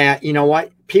that, you know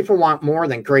what, people want more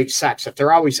than great sex. If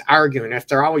they're always arguing, if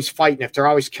they're always fighting, if they're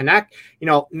always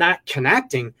not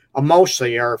connecting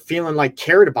emotionally or feeling like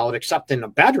cared about, except in the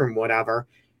bedroom, whatever,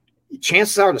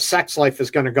 chances are the sex life is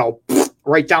going to go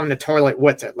right down the toilet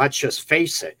with it. Let's just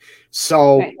face it.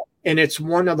 So, and it's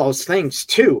one of those things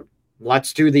too.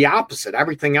 Let's do the opposite.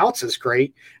 Everything else is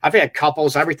great. I've had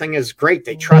couples, everything is great.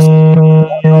 They trust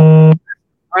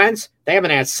friends. They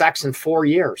haven't had sex in 4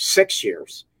 years, 6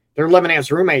 years. They're living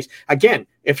as roommates. Again,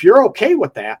 if you're okay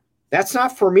with that, that's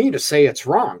not for me to say it's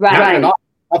wrong. Not at all.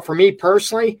 But for me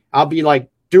personally, I'll be like,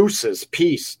 deuces,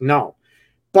 peace. No.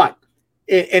 But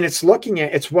and it's looking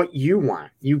at, it's what you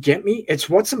want. You get me? It's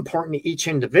what's important to each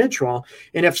individual.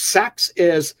 And if sex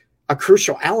is a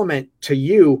crucial element to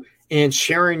you in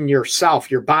sharing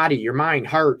yourself, your body, your mind,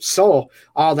 heart, soul,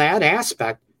 all that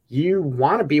aspect, you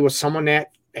want to be with someone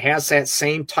that has that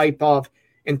same type of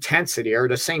intensity or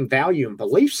the same value and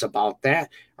beliefs about that,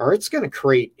 or it's going to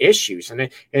create issues.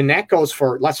 And that goes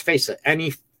for, let's face it,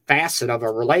 any facet of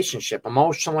a relationship,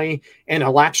 emotionally,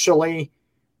 intellectually,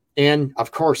 and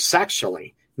of course,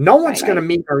 sexually. No one's going to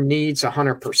meet our needs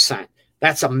 100%.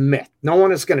 That's a myth. No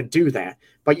one is going to do that.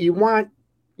 But you want,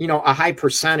 a high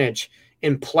percentage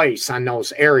in place on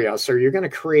those areas, or you're going to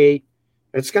create,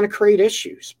 it's going to create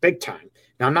issues big time.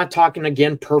 Now, I'm not talking,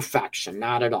 again, perfection,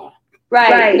 not at all.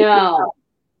 Right. No.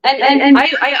 And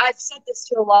I've said this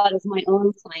to a lot of my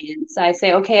own clients. I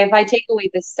say, okay, if I take away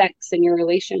the sex in your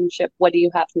relationship, what do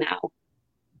you have now?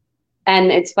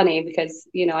 And it's funny because,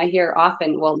 I hear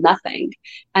often, well, nothing.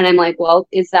 And I'm like, well,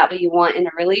 is that what you want in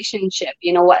a relationship?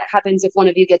 What happens if one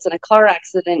of you gets in a car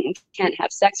accident and can't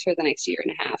have sex for the next year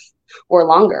and a half or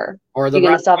longer? Or you're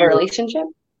going to stop a relationship?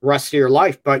 Rest of your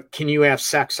life. But can you have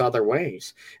sex other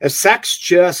ways? If sex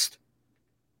just...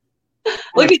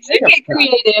 Look at you get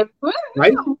creative.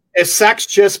 Right? Is sex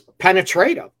just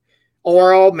penetrative?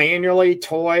 Oral, manually,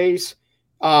 toys...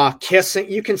 kissing,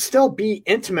 you can still be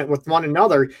intimate with one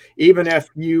another, even if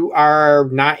you are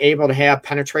not able to have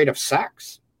penetrative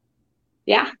sex.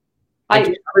 Yeah.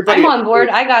 I'm on board.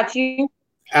 I got you.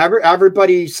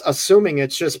 Everybody's assuming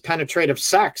it's just penetrative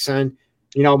sex. And,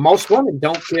 most women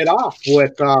don't get off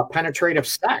with penetrative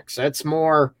sex. It's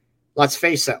more, let's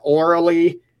face it,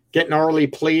 getting orally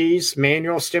pleased,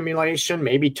 manual stimulation,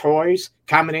 maybe toys,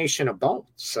 combination of both.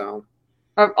 So.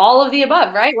 Or all of the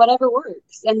above, right? Whatever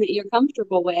works and that you're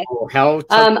comfortable with. Oh, hell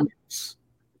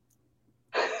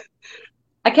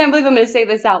I can't believe I'm going to say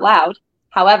this out loud.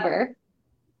 However,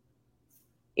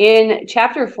 in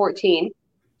chapter 14,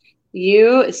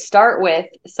 you start with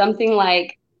something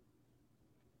like,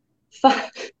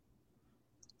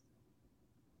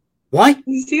 what?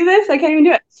 You see this? I can't even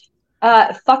do it.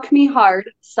 Fuck me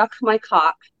hard, suck my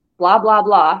cock, blah, blah,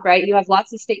 blah, right? You have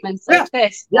lots of statements like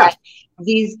this, that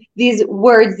these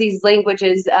words, these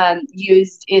languages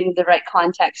used in the right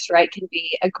context, right, can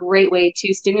be a great way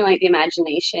to stimulate the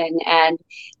imagination and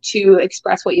to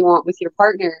express what you want with your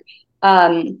partner.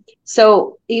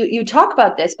 So you talk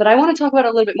about this, but I want to talk about it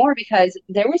a little bit more because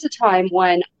there was a time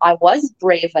when I was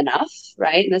brave enough,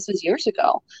 right? And this was years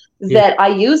ago, that I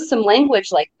used some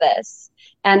language like this.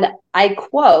 And I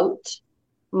quote,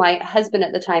 my husband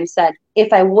at the time said,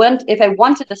 if I wanted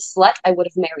a slut, I would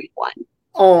have married one.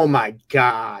 Oh my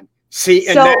God. See,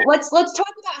 so let's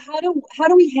talk about how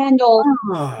do we handle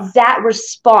that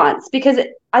response? Because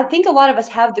I think a lot of us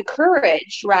have the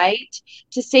courage, right,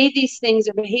 to say these things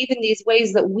or behave in these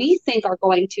ways that we think are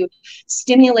going to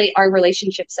stimulate our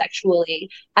relationship sexually,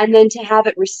 and then to have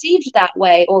it received that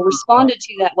way or responded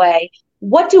to that way.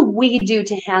 What do we do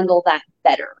to handle that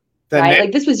better? Right?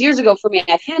 Like this was years ago for me.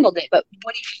 I've handled it, but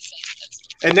what do you think?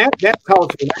 And that tells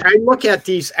me, I look at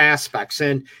these aspects,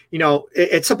 and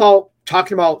it's about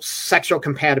talking about sexual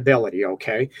compatibility,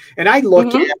 okay? And I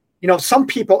look at, some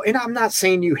people, and I'm not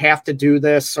saying you have to do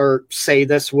this or say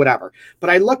this, whatever, but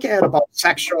I look at about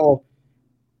sexual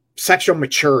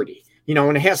maturity,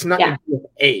 and it has nothing to do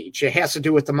with age. It has to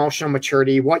do with emotional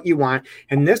maturity, what you want.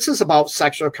 And this is about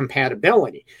sexual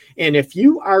compatibility. And if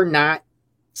you are not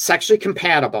sexually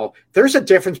compatible, there's a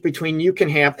difference between you can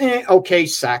have okay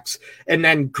sex and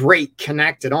then great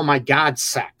connected, oh my God,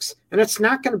 sex. And it's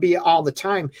not going to be all the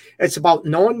time. It's about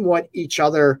knowing what each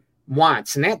other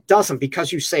wants. And that doesn't,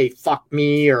 because you say fuck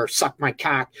me or suck my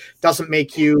cock, doesn't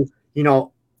make you,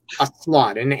 a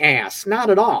slut, an ass. Not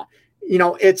at all. You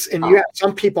have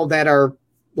some people that are,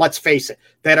 let's face it,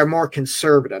 that are more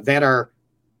conservative, that are,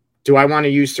 do I want to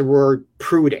use the word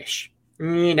prudish?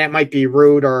 That might be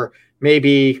rude or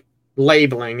maybe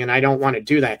labeling, and I don't want to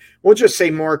do that. We'll just say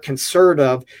more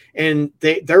conservative, and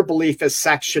their belief is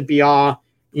sex should be all,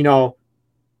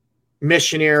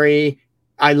 missionary,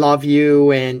 I love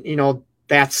you, and,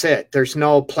 that's it. There's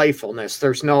no playfulness.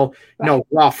 There's no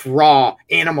rough, raw,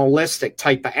 animalistic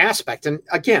type of aspect. And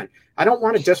again, I don't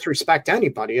want to disrespect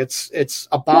anybody. It's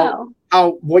about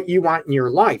what you want in your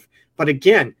life. But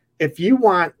again, if you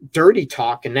want dirty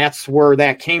talk, and that's where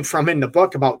that came from in the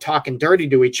book about talking dirty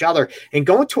to each other and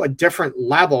going to a different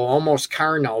level, almost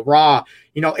carnal, raw,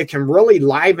 it can really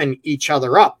liven each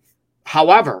other up.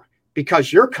 However,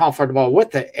 because you're comfortable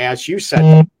with it, as you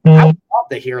said, I would love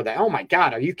to hear that. Oh my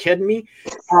God, are you kidding me?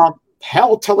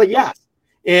 Hell to a yes.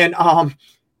 And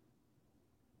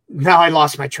now I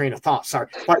lost my train of thought. Sorry.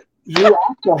 But you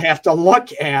also have to look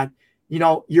at,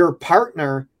 your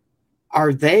partner.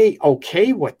 Are they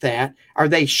okay with that? Are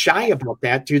they shy about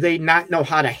that? Do they not know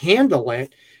how to handle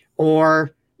it?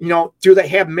 Or, do they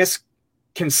have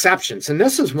misconceptions? And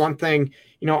this is one thing,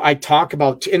 I talk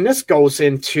about, and this goes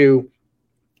into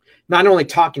not only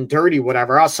talking dirty,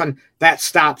 whatever, all of a sudden that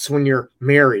stops when you're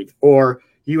married or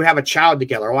you have a child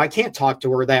together. Oh, I can't talk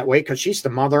to her that way because she's the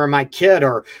mother of my kid,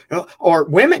 or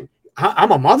women.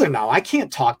 I'm a mother now. I can't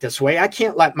talk this way. I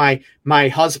can't let my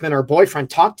husband or boyfriend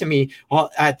talk to me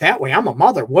that way. I'm a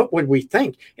mother. What would we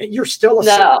think? You're still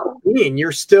a being.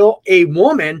 You're still a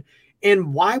woman.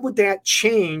 And why would that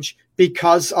change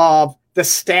because of the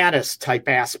status type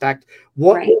aspect?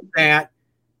 Why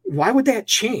would that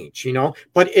change?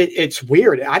 But it's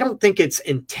weird. I don't think it's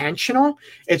intentional.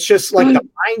 It's just like the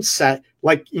mindset,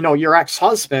 like, your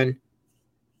ex-husband,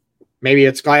 maybe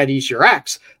it's glad he's your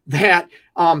ex, that,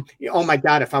 oh my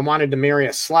God, if I wanted to marry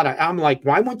a slut, I'm like,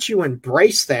 why wouldn't you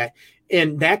embrace that?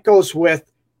 And that goes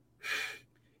with,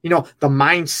 the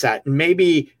mindset and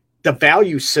maybe the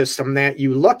value system that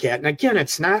you look at. And again,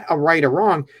 it's not a right or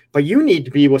wrong, but you need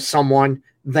to be with someone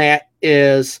that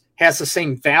has the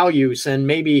same values and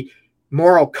maybe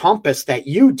moral compass that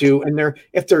you do. And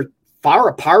if they're far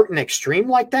apart and extreme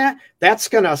like that, that's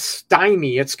going to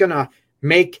stymie. It's going to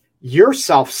make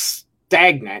yourself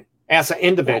stagnant as an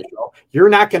individual. You're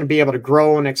not going to be able to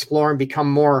grow and explore and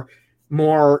become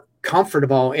more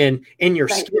comfortable in your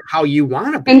skin, how you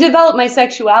want to be. And develop my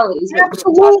sexuality is what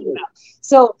we're talking about.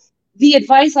 So the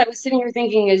advice I was sitting here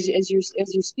thinking as you're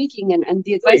speaking, and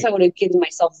the advice I would have given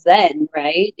myself then,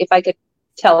 right? If I could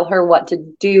tell her what to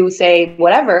do, say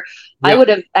whatever, I would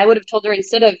have told her,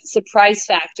 instead of surprise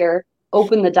factor,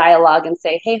 open the dialogue and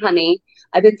say, hey honey,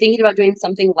 I've been thinking about doing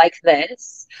something like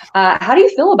this. How do you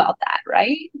feel about that?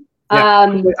 Right.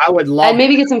 I would love, and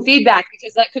maybe get some feedback,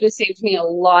 because that could have saved me a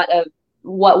lot of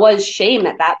what was shame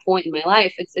at that point in my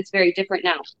life. It's very different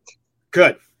now.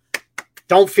 Good.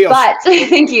 Don't feel, but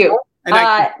thank you.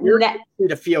 And you're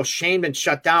to feel shamed and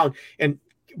shut down. And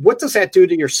what does that do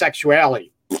to your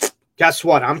sexuality? guess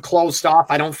what? I'm closed off.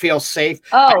 I don't feel safe.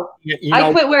 Oh, you know,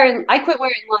 I quit wearing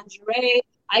lingerie.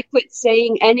 I quit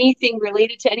saying anything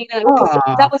related to anything.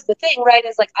 That was the thing, right?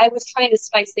 Is like I was trying to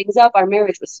spice things up. Our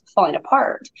marriage was falling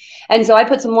apart. And so I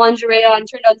put some lingerie on,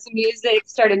 turned on some music,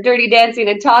 started dirty dancing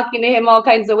and talking to him all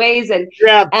kinds of ways. And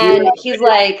he's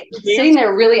like sitting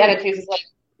there really attitude. He's like,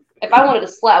 if I wanted to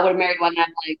slut, I would have married one. And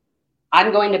I'm like,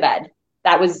 I'm going to bed.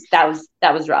 That was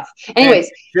rough. Anyways.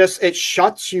 It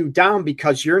shuts you down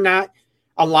because you're not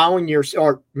allowing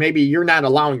or maybe you're not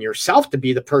allowing yourself to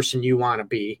be the person you want to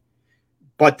be.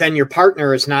 But then your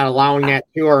partner is not allowing that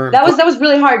to her. That was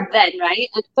really hard then, right?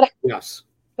 Yes.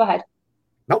 Go ahead.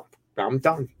 Nope. I'm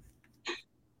done.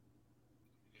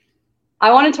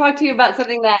 I want to talk to you about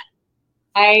something that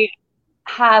I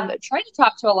have tried to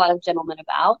talk to a lot of gentlemen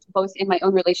about, both in my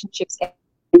own relationships and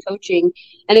coaching,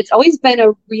 and it's always been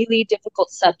a really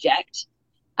difficult subject.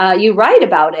 You write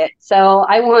about it, so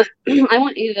I want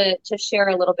you to share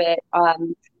a little bit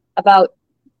about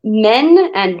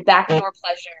men and backdoor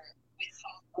pleasure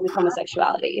with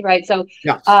homosexuality, right? So,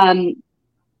 yes.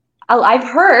 I've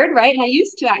heard, right, and I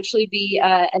used to actually be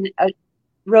a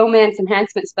romance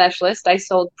enhancement specialist. I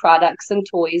sold products and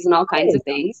toys and all kinds of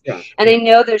things, and I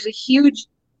know there's a huge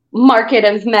market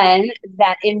of men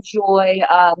that enjoy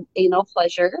anal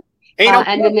pleasure,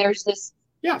 and then there's this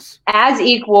as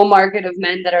equal market of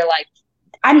men that are like,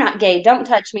 I'm not gay, don't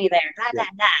touch me there, blah, blah,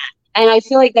 blah. And I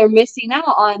feel like they're missing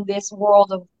out on this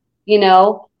world of,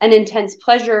 an intense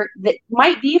pleasure that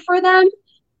might be for them,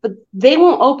 but they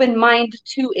won't open mind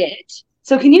to it.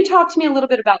 So can you talk to me a little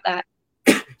bit about that?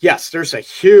 Yes, there's a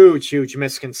huge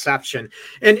misconception.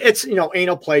 And it's,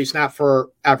 anal play is not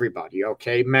for everybody,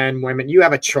 okay? Men, women, you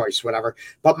have a choice, whatever.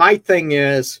 But my thing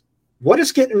is, what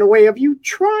is getting in the way of you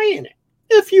trying it?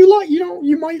 If you like,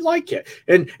 you might like it.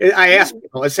 And I ask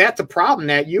people, is that the problem,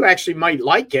 that you actually might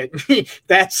like it?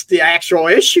 That's the actual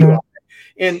issue.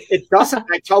 And it doesn't,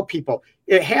 I tell people,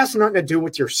 it has nothing to do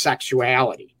with your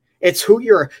sexuality. It's who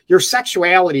your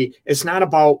sexuality is not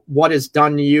about what is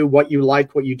done to you, what you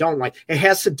like, what you don't like. It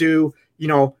has to do,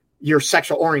 your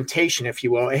sexual orientation, if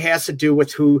you will. It has to do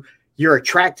with who you're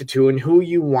attracted to and who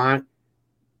you want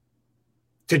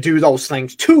to do those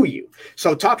things to you.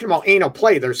 So talking about anal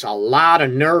play, there's a lot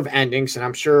of nerve endings, and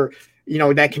I'm sure,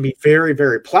 that can be very,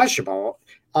 very pleasurable.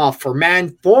 For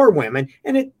men, for women,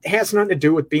 and it has nothing to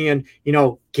do with being,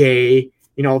 gay,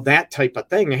 that type of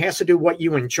thing. It has to do what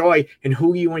you enjoy and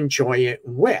who you enjoy it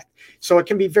with. So it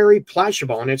can be very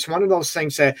pleasurable. And it's one of those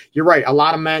things that you're right. A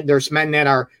lot of men, there's men that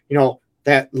are,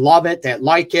 that love it, that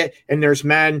like it. And there's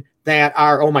men that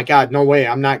are, oh my God, no way,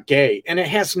 I'm not gay. And it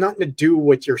has nothing to do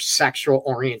with your sexual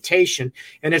orientation.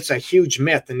 And it's a huge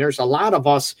myth. And there's a lot of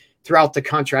us throughout the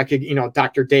country. I could,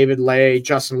 Dr. David Lay,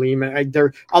 Justin Lehman, there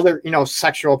are other,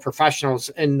 sexual professionals,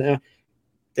 and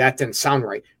that didn't sound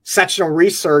right. Sexual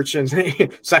research and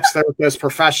sex therapist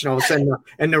professionals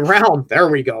in the realm. There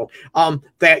we go.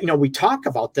 That, we talk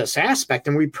about this aspect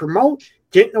and we promote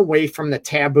getting away from the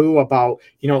taboo about,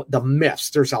 the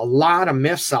myths. There's a lot of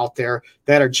myths out there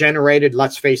that are generated,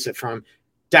 let's face it, from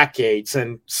decades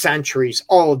and centuries.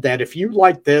 Oh, that if you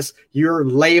like this, you're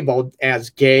labeled as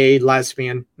gay,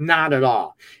 lesbian. Not at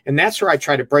all. And that's where I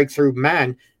try to break through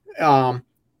men.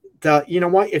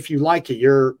 If you like it,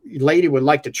 your lady would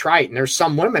like to try it. And there's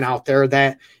some women out there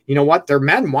that, their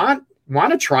men want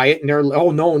to try it. And they're,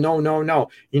 oh, no.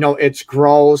 It's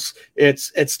gross.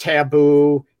 It's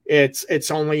taboo.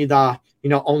 It's only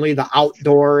the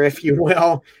outdoor, if you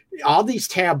will. All these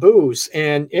taboos,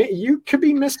 and you could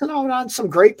be missing out on some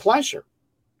great pleasure.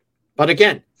 But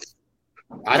again,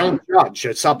 I don't judge.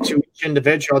 It's up to each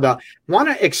individual to want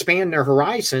to expand their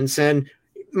horizons. And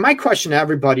my question to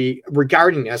everybody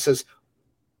regarding this is,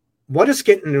 what is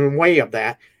getting in the way of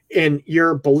that in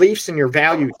your beliefs and your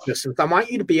value systems? I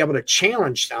want you to be able to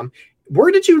challenge them.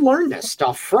 Where did you learn this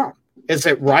stuff from? Is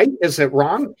it right? Is it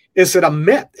wrong? Is it a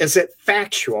myth? Is it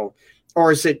factual?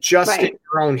 Or is it just in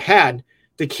your own head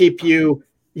to keep you,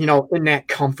 in that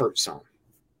comfort zone?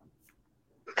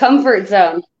 Comfort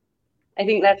zone. I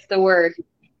think that's the word.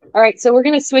 All right. So we're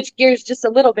going to switch gears just a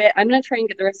little bit. I'm going to try and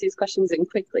get the rest of these questions in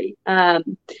quickly.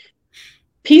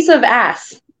 Piece of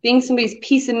ass, being somebody's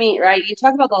piece of meat, right? You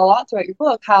talk about that a lot throughout your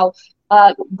book, how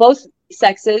both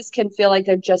sexes can feel like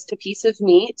they're just a piece of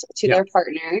meat to their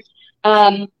partner.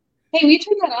 Hey, will you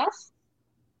turn that off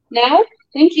now?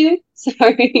 Thank you.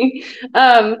 Sorry.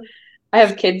 I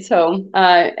have kids home,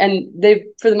 and they've,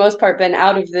 for the most part, been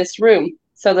out of this room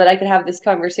so that I could have this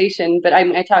conversation. But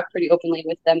I talk pretty openly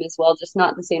with them as well, just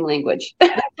not the same language.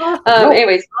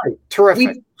 Anyways,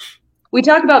 terrific. We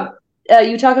talk about,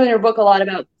 you talk in your book a lot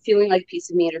about feeling like a piece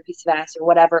of meat or a piece of ass or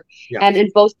whatever. Yeah.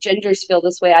 And both genders feel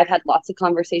this way. I've had lots of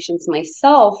conversations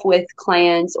myself with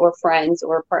clients or friends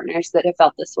or partners that have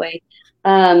felt this way.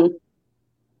 And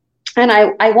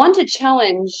I want to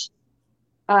challenge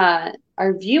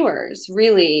our viewers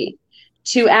really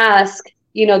to ask,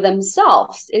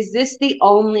 themselves, is this the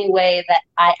only way that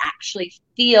I actually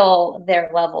feel their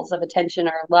levels of attention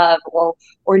or love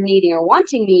or needing or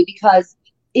wanting me? Because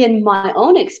in my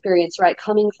own experience, right,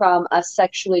 coming from a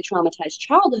sexually traumatized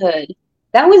childhood,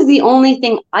 that was the only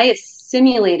thing I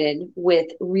assimilated with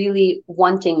really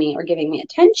wanting me or giving me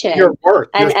attention. Your worth.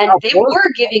 And they were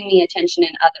giving me attention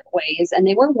in other ways, and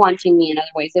they were wanting me in other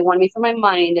ways. They wanted me for my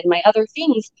mind and my other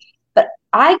things, but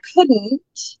I couldn't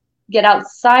get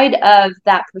outside of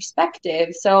that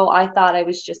perspective. So I thought I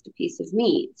was just a piece of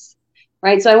meat,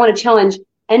 right? So I want to challenge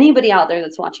anybody out there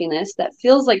that's watching this that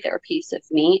feels like they're a piece of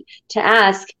meat to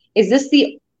ask, is this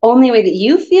the only way that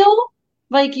you feel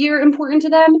like you're important to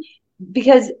them?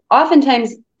 Because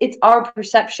oftentimes it's our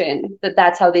perception that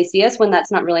that's how they see us, when that's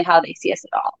not really how they see us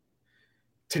at all.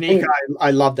 Tineka,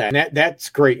 I love that. And that's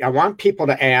great. I want people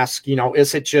to ask,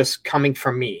 is it just coming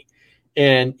from me?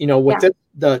 And, with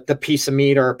the piece of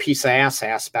meat or a piece of ass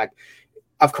aspect,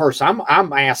 of course, I'm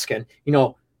asking,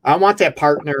 I want that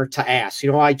partner to ask,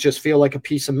 I just feel like a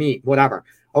piece of meat, whatever.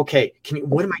 Okay.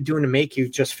 What am I doing to make you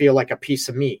just feel like a piece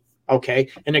of meat? Okay.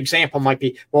 An example might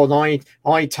be, well, the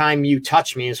only time you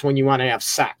touch me is when you want to have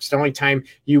sex. The only time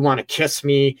you want to kiss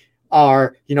me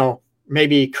or,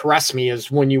 maybe caress me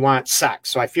is when you want sex.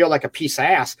 So I feel like a piece of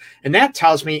ass. And that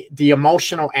tells me the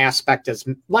emotional aspect is,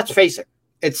 let's face it,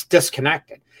 it's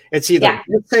disconnected. It's either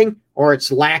missing or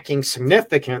it's lacking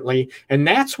significantly. And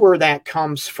that's where that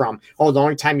comes from. Oh, the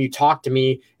only time you talk to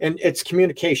me, and it's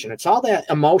communication. It's all that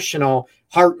emotional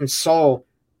heart and soul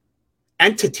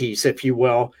entities, if you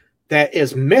will, that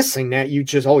is missing, that you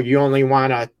just, you only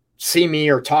want to see me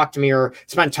or talk to me or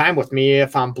spend time with me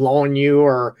if I'm blowing you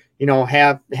or,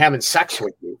 having sex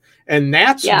with you. And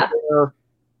that's where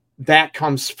that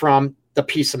comes from, the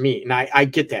piece of meat. And I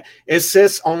get that. Is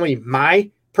this only my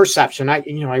perception?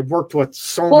 I worked with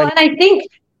so many. And I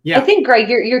think, Greg,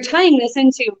 you're tying this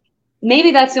into, maybe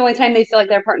that's the only time they feel like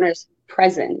their partner's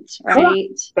present,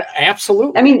 right? But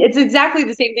absolutely. I mean, it's exactly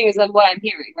the same thing as what I'm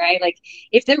hearing, right? Like,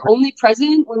 if they're only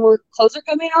present when clothes are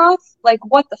coming off, like,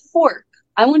 what the fork?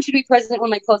 I want you to be present when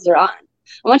my clothes are on.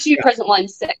 I want you to be present while I'm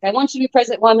sick. I want you to be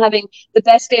present while I'm having the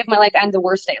best day of my life and the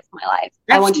worst day of my life.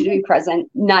 Absolutely. I want you to be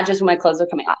present, not just when my clothes are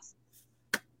coming off.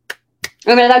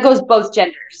 I mean, that goes both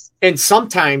genders. And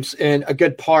sometimes, in a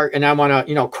good part, and I want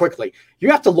to, quickly, you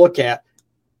have to look at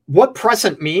what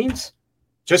present means,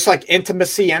 just like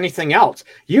intimacy, anything else.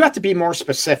 You have to be more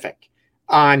specific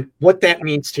on what that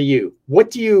means to you.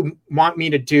 What do you want me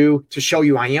to do to show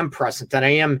you I am present,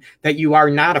 that you are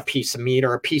not a piece of meat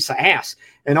or a piece of ass?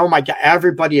 And oh my God,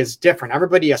 everybody is different.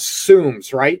 Everybody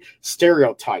assumes, right?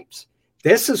 Stereotypes.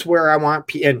 This is where I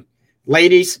want, and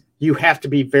ladies, you have to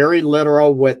be very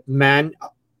literal with men,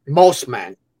 most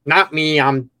men, not me.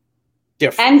 I'm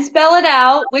different. And spell it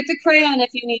out with the crayon if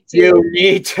you need to. You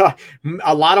need to,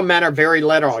 a lot of men are very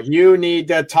literal. You need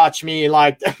to touch me,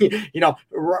 like,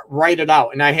 write it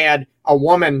out. And I had a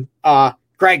woman,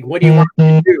 Greg, what do you want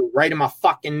me to do? Write him a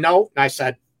fucking note? And I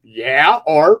said, yeah,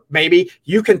 or maybe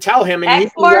you can tell him and he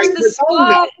can write his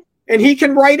own note. And he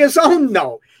can write his own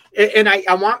note. And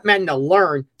I want men to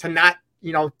learn to not,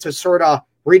 to sort of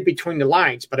read between the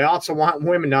lines, but I also want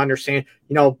women to understand,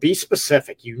 be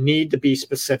specific. You need to be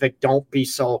specific. Don't be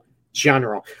so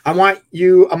general. I want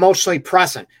you emotionally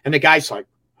present. And the guy's like,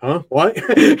 huh? What?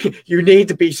 You need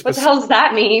to be specific. What the hell does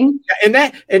that mean?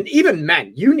 And even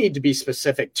men, you need to be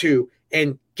specific too,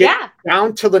 and get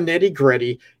down to the nitty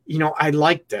gritty. I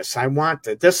like this. I want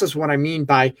that. This is what I mean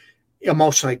by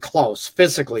emotionally close,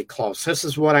 physically close. This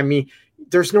is what I mean.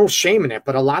 There's no shame in it,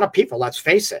 but a lot of people, let's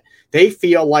face it, they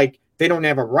feel like they don't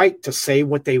have a right to say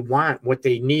what they want, what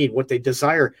they need, what they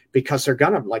desire, because they're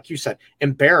going to, like you said,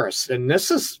 embarrass. And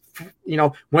this is,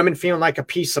 women feeling like a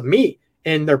piece of meat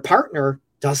and their partner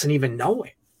doesn't even know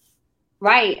it.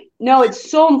 Right. No, it's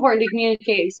so important to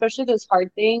communicate, especially those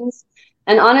hard things.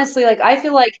 And honestly, like, I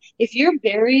feel like if you're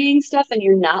burying stuff and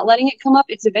you're not letting it come up,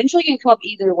 it's eventually going to come up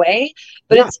either way.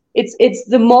 But it's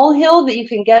the molehill that you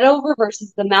can get over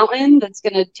versus the mountain that's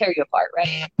going to tear you apart,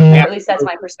 right? At least that's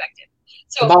my perspective.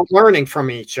 So, about learning from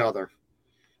each other.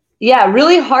 Yeah,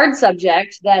 really hard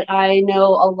subject that I know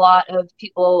a lot of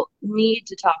people need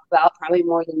to talk about, probably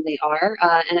more than they are.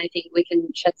 And I think we can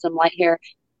shed some light here.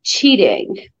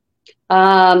 Cheating.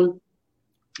 I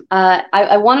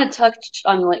want to touch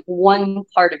on like one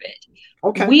part of it.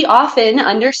 Okay. We often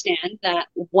understand that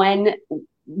when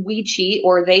we cheat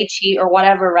or they cheat or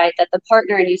whatever, right? That the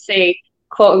partner, and you say,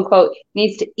 quote unquote,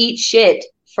 needs to eat shit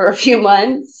for a few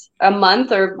months, a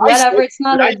month or whatever. It's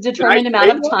not a determined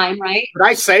amount of time, right? Did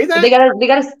I say that? But they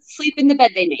gotta sleep in the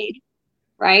bed they made,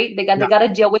 right? They gotta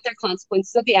deal with their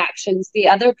consequences of the actions. The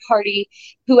other party,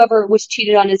 whoever was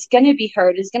cheated on, is gonna be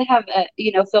hurt, is gonna have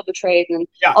feel betrayed and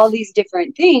all these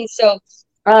different things. So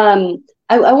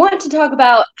I want to talk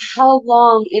about how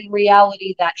long in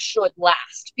reality that should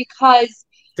last, because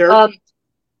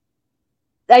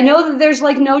I know that there's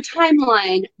like no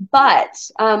timeline, but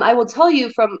I will tell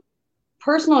you from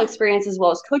personal experience as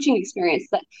well as coaching experience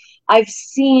that I've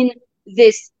seen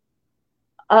this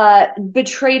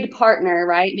betrayed partner,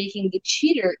 right, making the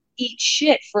cheater eat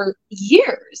shit for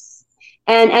years,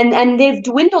 and they've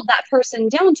dwindled that person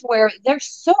down to where they're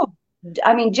so,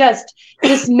 just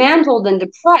dismantled and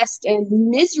depressed and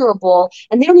miserable,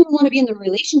 and they don't even want to be in the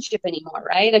relationship anymore,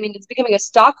 right? It's becoming a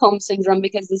Stockholm syndrome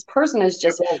because this person has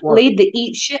just laid the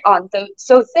eat shit on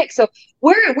so thick. So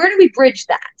where do we bridge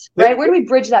that, right? Where do we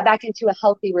bridge that back into a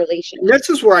healthy relationship?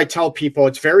 This is where I tell people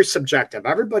it's very subjective.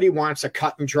 Everybody wants a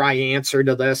cut and dry answer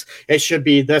to this. It should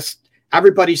be this.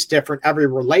 Everybody's different. Every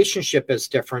relationship is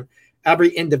different. Every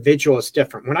individual is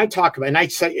different. When I talk about, and I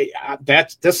say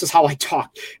this is how I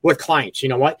talk with clients. You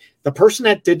know what? The person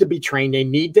that did the betraying, they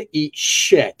need to eat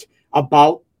shit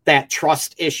about that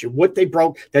trust issue. What they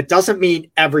broke, that doesn't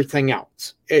mean everything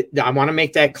else. I want to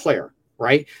make that clear,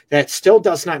 right? That still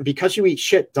does not, because you eat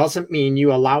shit doesn't mean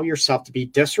you allow yourself to be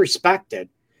disrespected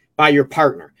by your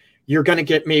partner. You're going to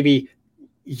get maybe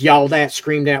yelled at,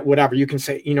 screamed at, whatever. You can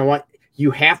say, you know what? You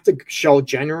have to show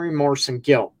genuine remorse and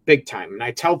guilt big time. And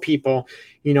I tell people,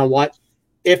 you know what?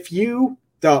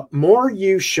 The more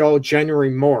you show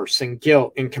genuine remorse and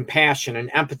guilt and compassion and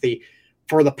empathy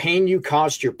for the pain you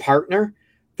caused your partner,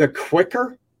 the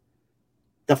quicker,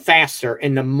 the faster,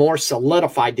 and the more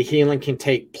solidified the healing can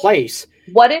take place.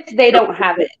 What if they don't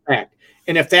have it?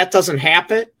 And if that doesn't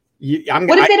happen,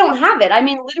 what if they don't have it?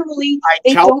 Literally,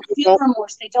 they don't feel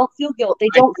remorse. They don't feel guilt. They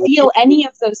don't feel any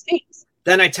of those things.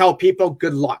 Then I tell people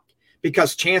good luck,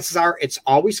 because chances are it's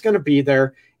always going to be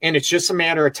there. And it's just a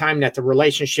matter of time that the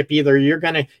relationship, either you're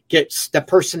going to get the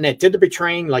person that did the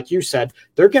betraying, like you said,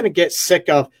 they're going to get sick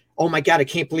of, oh my God, I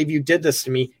can't believe you did this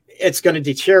to me. It's going to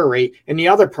deteriorate. And the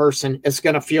other person is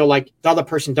going to feel like the other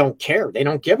person don't care. They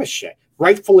don't give a shit.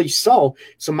 Rightfully so.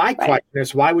 So my question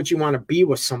is, why would you want to be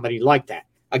with somebody like that?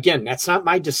 Again, that's not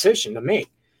my decision to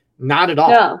make. Not at all.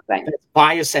 No, right. That's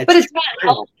bias. But it's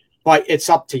not. But it's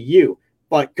up to you.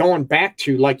 But going back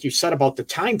to, like you said about the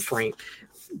time frame,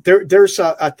 there's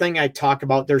a thing I talk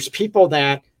about. There's people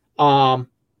that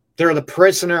they're the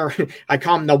prisoner. I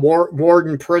call them the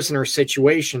warden prisoner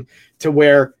situation, to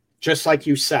where, just like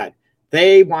you said,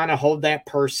 they want to hold that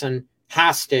person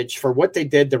hostage for what they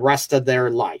did the rest of their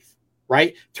life,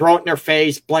 right? Throw it in their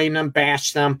face, blame them,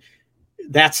 bash them.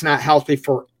 That's not healthy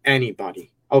for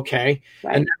anybody. Okay.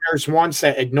 Right. And then there's ones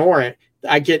that ignore it.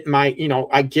 I get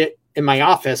in my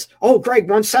office, oh, Greg,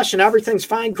 one session, everything's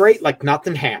fine, great, like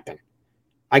nothing happened.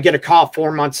 I get a call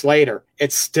 4 months later.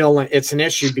 It's an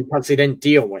issue because they didn't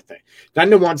deal with it. Then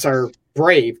the ones are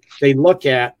brave. They look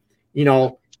at,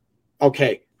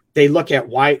 they look at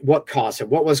what caused it,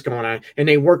 what was going on, and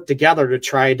they work together to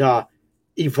try to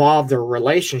evolve their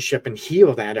relationship and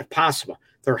heal that if possible.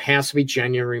 There has to be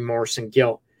genuine remorse and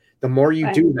guilt. The more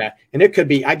you do that, and it could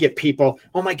be, I get people,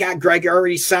 oh my God, Greg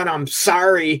already said, I'm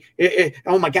sorry.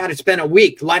 Oh my God, it's been a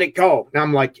week. Let it go. And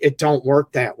I'm like, it don't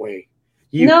work that way.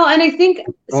 And I think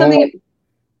something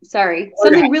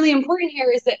really important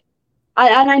here is that,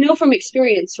 I know from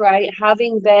experience, right,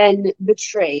 having been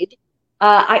betrayed,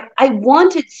 I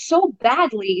wanted so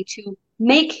badly to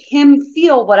make him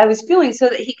feel what I was feeling so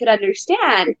that he could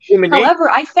understand. However,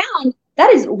 I found that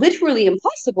is literally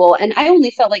impossible. And I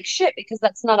only felt like shit because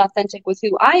that's not authentic with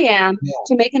who I am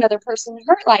to make another person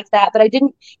hurt like that. But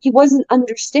he wasn't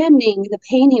understanding the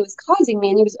pain he was causing me,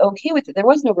 and he was okay with it. There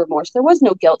was no remorse. There was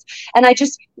no guilt. And I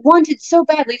just wanted so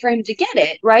badly for him to get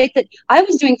it, right? That I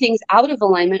was doing things out of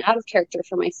alignment, out of character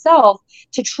for myself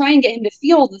to try and get him to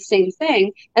feel the same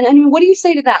thing. And what do you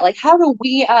say to that? Like, how do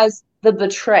we as the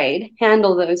betrayed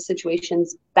handle those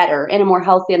situations better in a more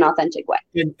healthy and authentic way?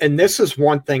 And this is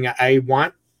one thing I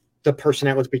want the person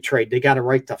that was betrayed. They got a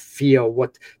right to feel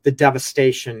what the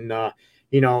devastation,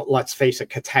 let's face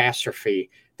it, catastrophe.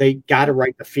 They got a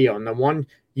right to feel. And the one,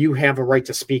 you have a right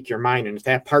to speak your mind. And if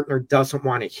that partner doesn't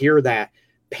want to hear that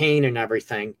pain and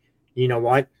everything, you know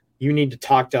what? You need to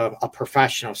talk to a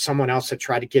professional, someone else to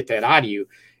try to get that out of you.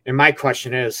 And my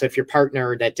question is, if your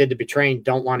partner that did the betraying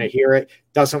don't want to hear it,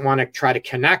 doesn't want to try to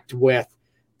connect with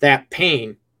that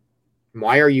pain,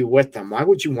 Why are you with them? Why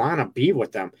would you want to be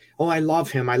with them? Oh, I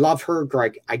love him. I love her,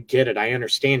 Greg. I get it. I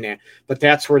understand that. But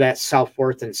that's where that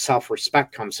self-worth and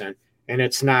self-respect comes in. And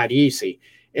it's not easy.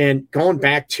 And going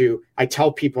back to, I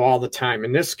tell people all the time,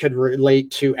 and this could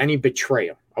relate to any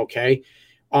betrayal, okay?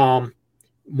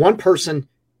 One person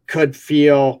could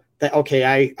feel that,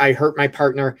 okay, I hurt my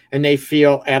partner, and they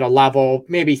feel at a level,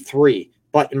 maybe 3.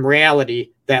 But in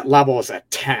reality, that level is a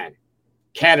 10.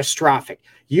 Catastrophic.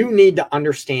 You need to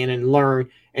understand and learn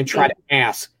and try to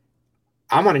ask,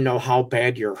 I want to know how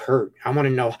bad you're hurt. I want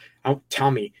to know,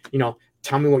 tell me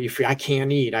what you feel. I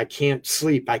can't eat. I can't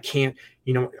sleep. I can't,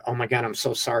 oh my God, I'm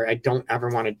so sorry. I don't ever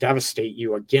want to devastate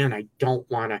you again. I don't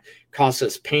want to cause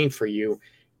this pain for you.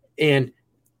 And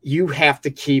you have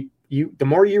to keep, the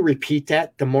more you repeat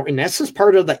that, the more, and this is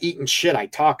part of the eating shit I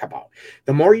talk about.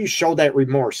 The more you show that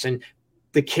remorse and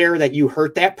the care that you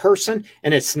hurt that person,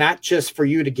 and it's not just for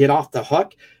you to get off the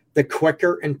hook, the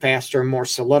quicker and faster and more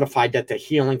solidified that the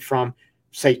healing from,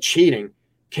 say, cheating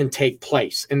can take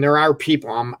place. And there are people,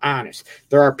 I'm honest,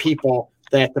 there are people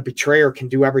that the betrayer can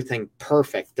do everything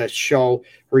perfect, that show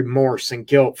remorse and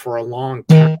guilt for a long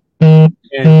time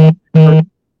and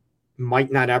might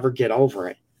not ever get over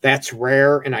it. That's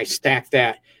rare, and I stack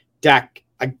that deck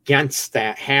against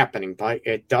that happening, but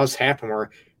it does happen where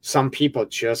some people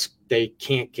just, they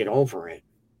can't get over it.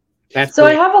 So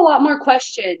I have a lot more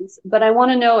questions, but I want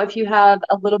to know if you have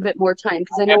a little bit more time,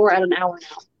 because I know we're at an hour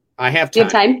now. I have time. Do you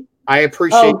have time? I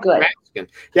appreciate good. asking.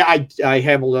 Yeah, I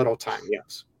have a little time,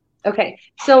 yes. Okay.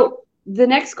 So the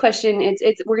next question,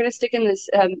 it's we're going to stick in this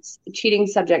cheating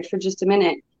subject for just a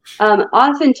minute.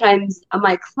 Oftentimes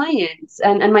my clients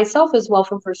and myself as well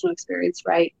from personal experience,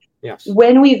 right? Yes.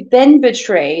 When we've been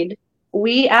betrayed,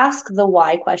 we ask the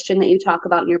why question that you talk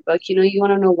about in your book. You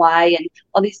want to know why and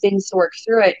all these things to work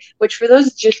through it, which for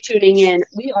those just tuning in,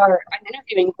 I'm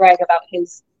interviewing Greg about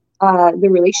his, the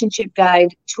relationship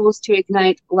guide, tools to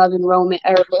ignite love and romance,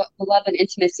 or love and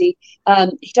intimacy.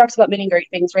 He talks about many great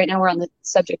things. Right now we're on the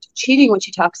subject of cheating, which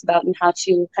he talks about and how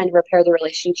to kind of repair the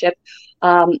relationship.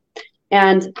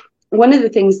 And one of the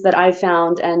things that I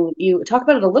found, and you talk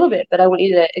about it a little bit, but I want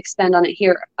you to expand on it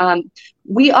here.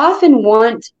 We often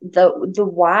want the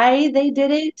why they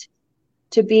did it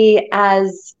to be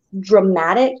as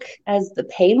dramatic as the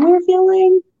pain we're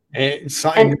feeling.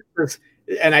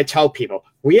 And I tell people,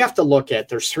 we have to look at,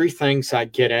 there's 3 things I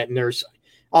get at, and there's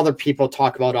other people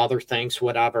talk about other things,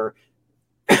 whatever.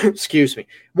 Excuse me.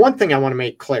 One thing I want to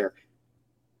make clear.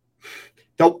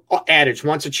 The adage,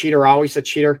 once a cheater, always a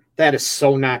cheater, that is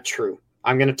so not true.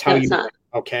 I'm going to tell you,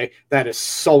 okay, that is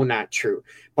so not true.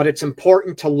 But it's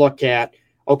important to look at,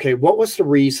 okay, what was the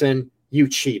reason you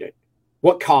cheated?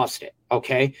 What caused it?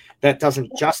 Okay, that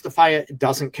doesn't justify it. It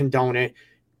doesn't condone it.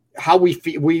 How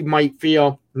we might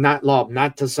feel not loved,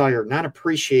 not desired, not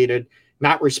appreciated,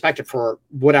 not respected for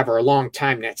whatever, a long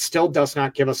time. That still does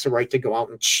not give us the right to go out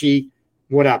and cheat,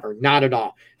 whatever, not at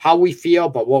all. How we feel,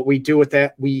 but what we do with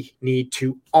that, we need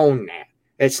to own that.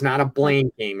 It's not a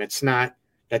blame game. It's not,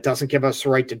 that doesn't give us the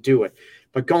right to do it.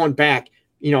 But going back,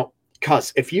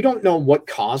 because if you don't know what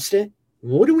caused it,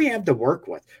 what do we have to work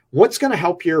with? What's going to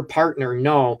help your partner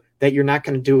know that you're not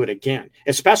going to do it again?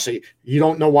 Especially, you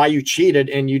don't know why you cheated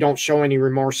and you don't show any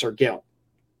remorse or guilt.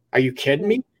 Are you kidding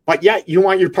me? But yet you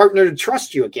want your partner to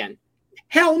trust you again.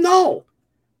 Hell no.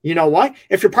 You know what?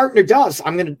 If your partner does,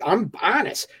 I'm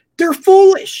honest. They're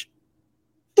foolish.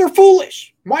 They're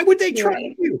foolish. Why would they trust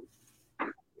you?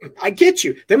 I get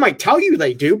you. They might tell you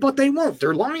they do, but they won't.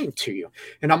 They're lying to you.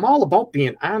 And I'm all about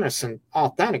being honest and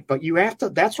authentic, but you have to,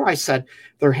 that's why I said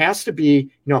there has to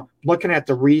be, looking at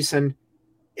the reason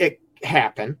it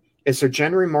happened. Is there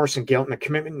genuine remorse and guilt and a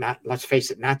commitment, not, let's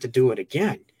face it, not to do it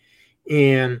again?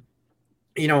 And,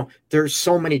 there's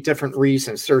so many different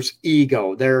reasons. There's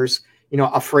ego. There's,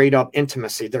 afraid of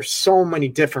intimacy. There's so many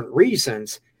different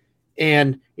reasons.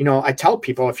 And, I tell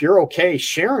people, if you're okay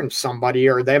sharing somebody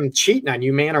or them cheating on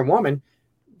you, man or woman,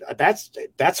 that's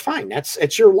fine.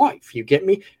 It's your life. You get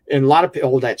me? And a lot of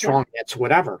people, that's wrong. That's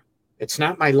whatever. It's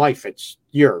not my life. It's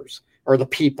yours or the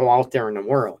people out there in the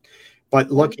world.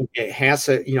 But looking, it has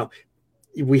to,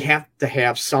 we have to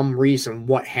have some reason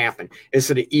what happened. Is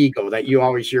it an ego that you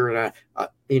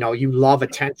love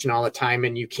attention all the time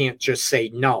and you can't just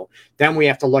say no? Then we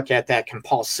have to look at that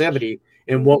compulsivity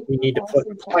and what we need to put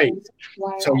in place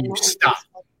so you stop.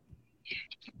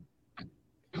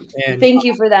 And thank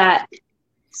you for that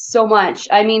so much.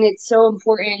 I mean, it's so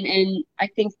important, and I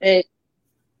think that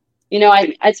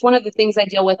it's one of the things I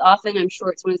deal with often. I'm sure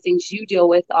it's one of the things you deal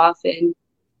with often.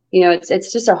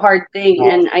 It's just a hard thing,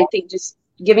 and I think just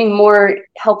giving more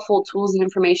helpful tools and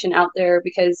information out there,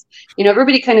 because, you know,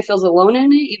 everybody kind of feels alone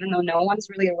in it, even though no one's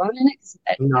really alone in it, because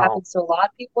it happens to a lot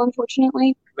of people,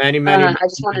 unfortunately. Many. I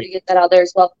just wanted to get that out there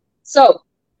as well. So,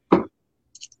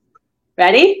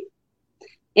 ready?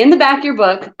 In the back of your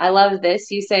book, I love this.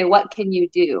 You say, what can you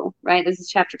do, right? This is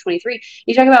chapter 23.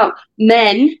 You talk about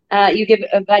men. You give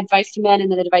advice to men and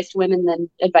then advice to women, then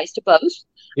advice to both.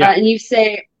 Yeah. And you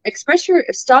say,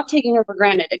 stop taking her for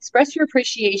granted. Express your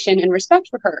appreciation and respect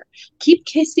for her. Keep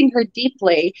kissing her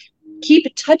deeply.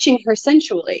 Keep touching her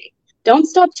sensually. Don't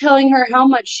stop telling her how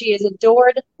much she is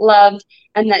adored, loved,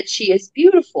 and that she is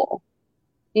beautiful.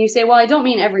 And you say, well, I don't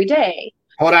mean every day.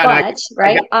 Hold on, but,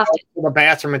 right? I go to the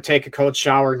bathroom and take a cold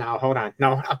shower now. Hold on,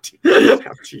 no,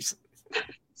 Jesus.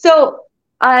 So,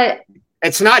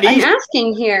 it's not easy. I'm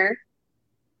asking here,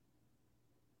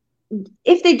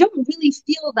 if they don't really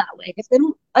feel that way, if they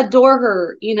don't adore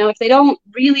her, you know, if they don't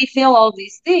really feel all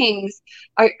these things,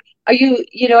 are you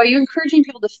encouraging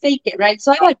people to fake it, right?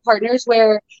 So I've had partners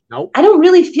where I don't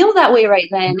really feel that way right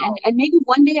then, and maybe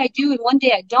one day I do and one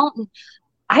day I don't. And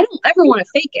I don't ever want to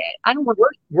fake it. I don't want to.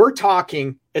 We're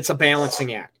talking, it's a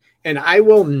balancing act. And I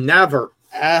will never,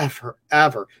 ever,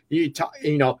 you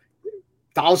know,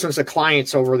 thousands of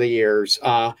clients over the years,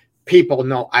 people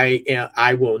know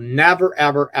I will never,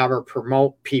 ever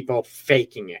promote people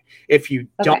faking it. If you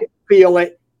don't feel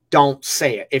it, don't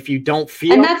say it. If you don't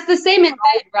feel it. And that's the same in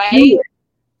bed, right?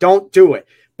 Don't do it.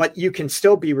 But you can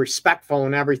still be respectful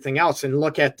and everything else, and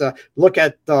look at the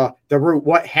root.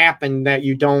 What happened that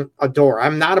you don't adore?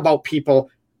 I'm not about people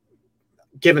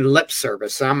giving lip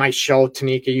service. On my show,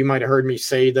 Tineka, you might have heard me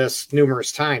say this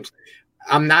numerous times.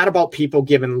 I'm not about people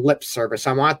giving lip service.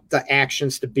 I want the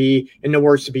actions to be, and the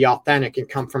words to be authentic and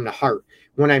come from the heart.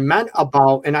 When I meant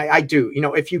about, and I do, you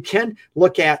know, if you can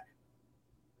look at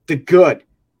the good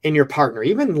in your partner,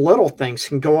 even little things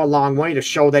can go a long way to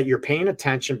show that you're paying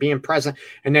attention, being present,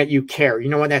 and that you care. You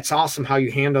know what? That's awesome how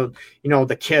you handled, you know,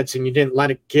 the kids and you didn't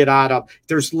let it get out of.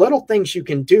 There's little things you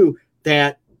can do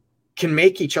that can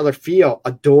make each other feel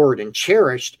adored and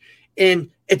cherished. And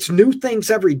it's new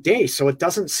things every day. So it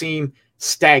doesn't seem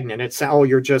stagnant. It's, oh,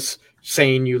 you're just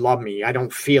saying you love me. I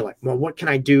don't feel it. Well, what can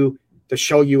I do to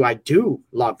show you I do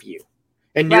love you?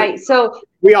 And right. So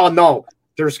we all know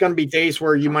there's going to be days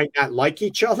where you might not like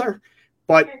each other,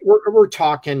 but we're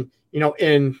talking, you know,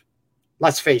 in,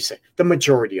 let's face it, the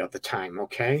majority of the time.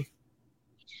 Okay.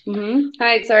 Mm-hmm.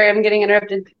 Hi. Sorry, I'm getting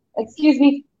interrupted. Excuse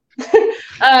me.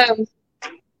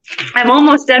 I'm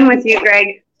almost done with you,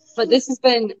 Greg, but this has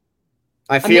been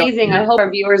amazing. I hope our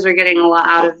viewers are getting a lot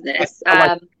out of this.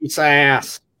 Like a piece of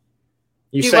ass.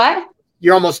 You said what?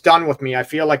 You're almost done with me. I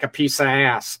feel like a piece of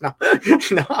ass. No,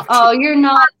 no. Oh, you're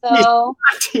not though.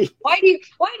 Why do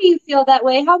you feel that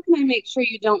way? How can I make sure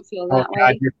you don't feel that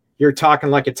way? You're talking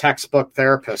like a textbook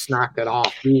therapist. Knock it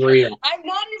off. Be real. I'm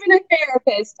not even a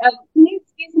therapist. Can you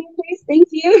excuse me, please? Thank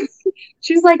you.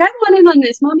 She's like, I want in on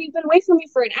this. Mom, you've been away from me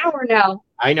for an hour now.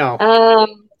 I know.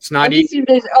 It's not easy.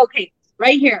 Okay,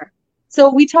 right here.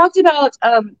 So we talked about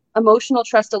emotional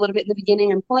trust a little bit in the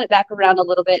beginning. I'm pulling it back around a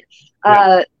little bit.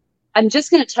 Yeah. I'm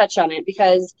just going to touch on it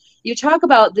because you talk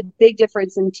about the big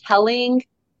difference in telling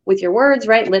with your words,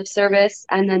 right? Lip service,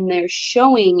 and then they're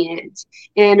showing it.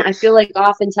 And I feel like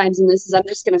oftentimes, and this is, I'm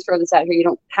just going to throw this out here. You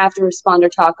don't have to respond or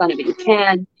talk on it, but you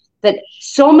can. That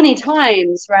so many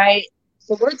times, right?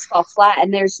 The words fall flat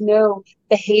and there's no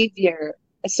behavior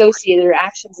associated or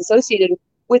actions associated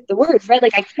with the words, right?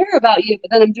 Like I care about you, but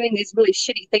then I'm doing these really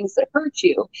shitty things that hurt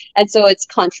you. And so it's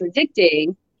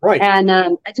contradicting. Right. And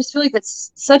I just feel like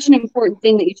that's such an important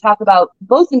thing that you talk about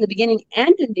both in the beginning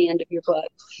and in the end of your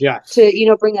book. Yeah. To, you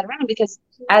know, bring that around because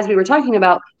as we were talking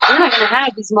about, we're not going to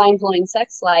have these mind-blowing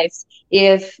sex lives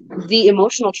if the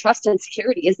emotional trust and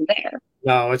security isn't there.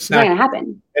 No, it's not going to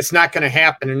happen. It's not going to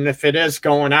happen. And if it is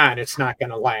going on, it's not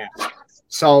going to last.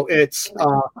 So it's,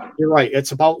 you're right.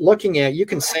 It's about looking at, you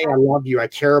can say, I love you. I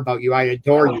care about you. I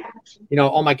adore you. You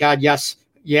know, oh my God, yes.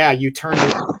 Yeah. You turn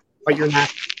me on. But you're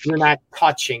not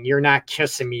touching, you're not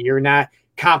kissing me, you're not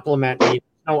complimenting me,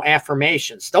 no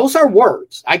affirmations. Those are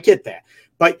words. I get that.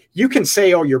 But you can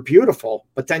say, oh, you're beautiful,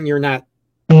 but then you're not.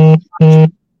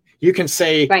 You can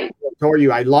say, right. I adore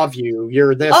you, I love you,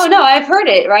 you're this. Oh, no, I've heard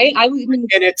it, right? And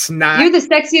it's not. You're the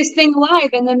sexiest thing alive,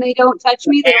 and then they don't touch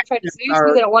me, they don't try to seduce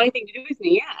me, they don't want anything to do with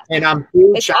me, yeah. And I'm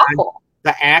huge it's awful.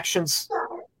 The actions,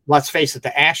 let's face it,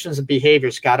 the actions and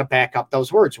behaviors got to back up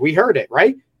those words. We heard it,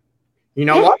 right? You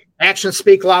know what? Actions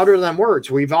speak louder than words.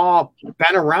 We've all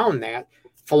been around that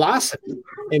philosophy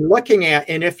and looking at,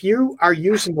 and if you are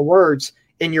using the words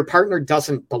and your partner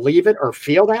doesn't believe it or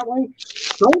feel that way,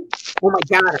 don't, oh my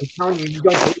God, I'm telling you, you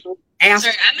don't believe it. Ask.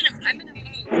 Sorry, I'm gonna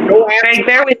move. Go ask. Greg,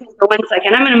 bear with me for 1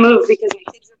 second. I'm going to move because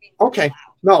my kids are being. Okay.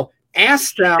 No,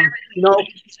 ask them,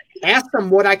 ask them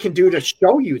what I can do to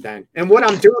show you then. And what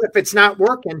I'm doing, if it's not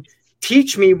working,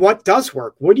 teach me what does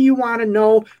work. What do you want to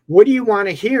know? What do you want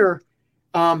to hear?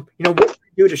 What can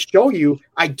I do to show you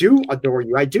I do adore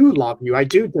you? I do love you. I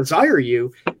do desire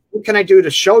you. What can I do to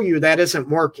show you that isn't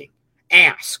working?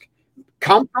 Ask.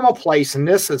 Come from a place, and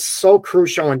this is so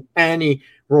crucial in any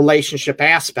relationship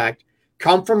aspect,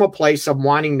 come from a place of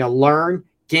wanting to learn,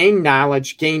 gain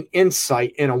knowledge, gain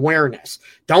insight and awareness.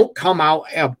 Don't come out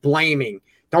blaming.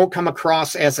 Don't come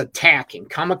across as attacking.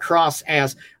 Come across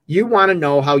as you want to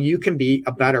know how you can be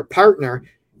a better partner,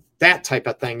 that type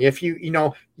of thing. If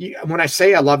when I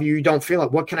say I love you, you don't feel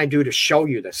it. What can I do to show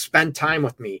you this? Spend time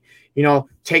with me.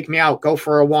 Take me out, go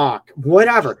for a walk,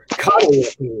 whatever. Cuddle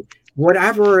with me,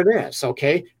 whatever it is.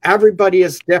 Okay. Everybody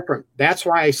is different. That's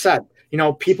why I said,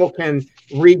 people can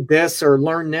read this or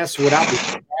learn this, whatever. You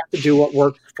have to do what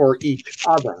works for each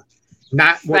other,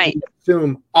 not what you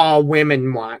assume all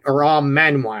women want or all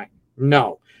men want.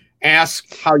 No.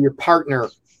 Ask how your partner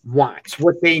wants,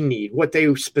 what they need, what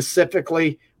they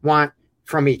specifically want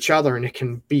from each other, and it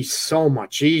can be so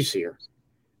much easier.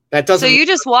 That doesn't. So you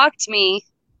just walked me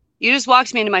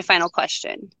into my final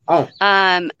question. Oh.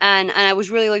 And I was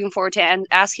really looking forward to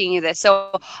asking you this.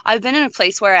 So I've been in a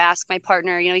place where I asked my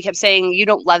partner, he kept saying, you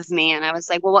don't love me. And I was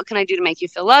like, well, what can I do to make you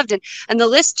feel loved? And the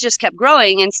list just kept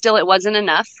growing, and still it wasn't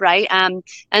enough. Right. And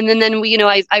then we,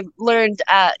 I've learned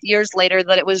years later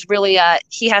that it was really,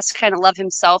 he has to kind of love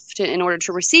himself in order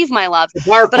to receive my love.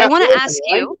 But I want to ask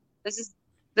you, this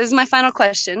is my final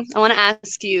question. I want to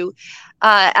ask you,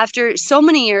 after so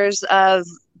many years of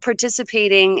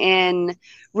participating in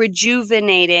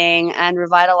rejuvenating and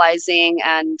revitalizing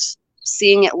and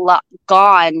seeing it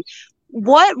gone,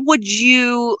 how would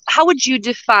you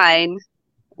define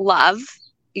love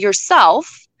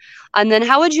yourself? And then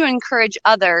how would you encourage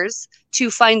others to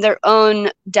find their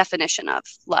own definition of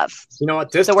love?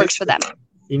 That works for them.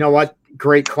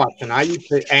 Great question. I used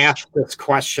to ask this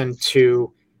question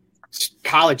to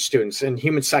college students in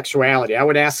human sexuality. I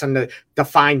would ask them to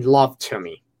define love to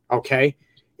me. Okay.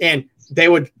 And they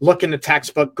would look in the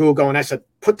textbook, Google, and I said,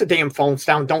 put the damn phones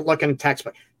down. Don't look in the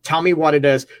textbook. Tell me what it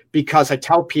is, because I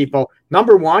tell people,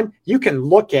 number one, you can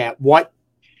look at what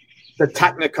the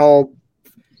technical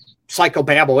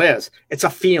psychobabble is. It's a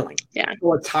feeling. Yeah.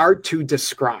 So it's hard to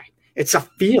describe. It's a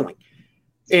feeling.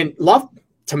 And love,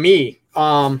 to me,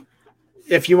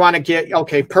 if you want to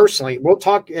get, personally, we'll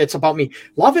talk, it's about me.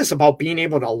 Love is about being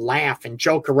able to laugh and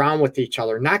joke around with each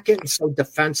other, not getting so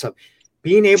defensive.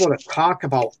 Being able to talk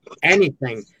about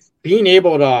anything, being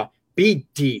able to be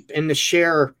deep and to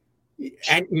share,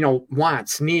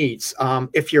 wants, needs.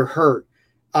 If you're hurt,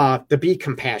 to be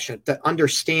compassionate, to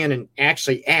understand and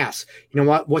actually ask,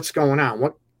 what's going on?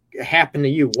 What happened to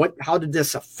you? How did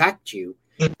this affect you?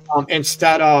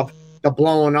 Instead of the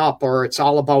blowing up or it's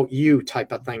all about you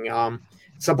type of thing.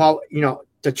 It's about,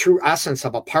 the true essence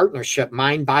of a partnership,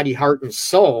 mind, body, heart, and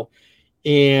soul.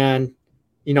 And,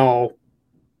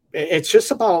 it's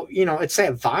just about, it's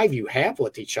that vibe you have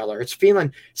with each other. It's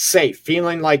feeling safe,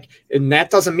 feeling like, and that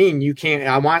doesn't mean you can't,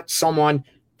 I want someone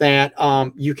that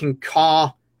I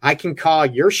can call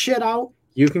your shit out.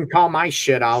 You can call my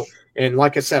shit out. And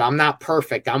like I said, I'm not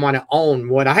perfect. I want to own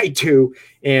what I do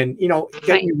and,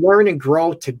 that you learn and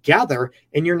grow together,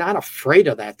 and you're not afraid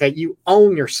of that you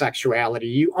own your sexuality,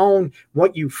 you own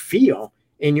what you feel,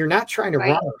 and you're not trying to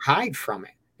run or hide from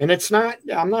it. And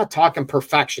I'm not talking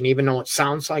perfection, even though it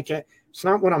sounds like it. It's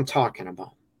not what I'm talking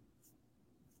about.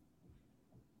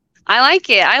 I like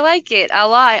it a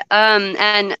lot.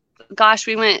 And gosh,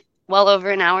 we went well over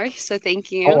an hour, so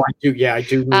thank you. Oh, I do. Yeah, I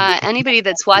do. Anybody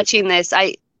that's watching this,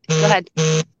 go ahead.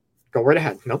 Go right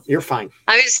ahead. Nope, you're fine.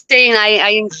 I was saying I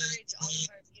encourage all of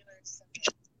our viewers.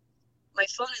 My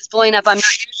phone is blowing up. I'm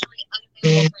not usually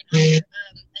unavailable for an hour,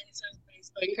 and so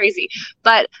everybody's going crazy.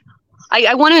 But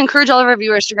I want to encourage all of our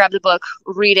viewers to grab the book,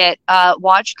 read it,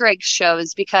 watch Greg's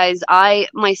shows, because I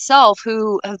myself,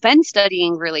 who have been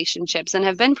studying relationships and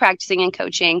have been practicing and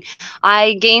coaching,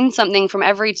 I gain something from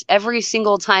every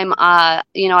single time.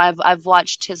 I've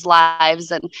watched his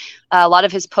lives, and a lot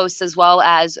of his posts, as well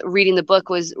as reading the book,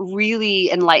 was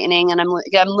really enlightening. And I'm going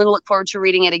to look forward to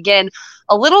reading it again.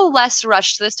 A little less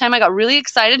rushed this time. I got really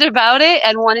excited about it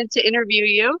and wanted to interview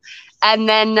you. And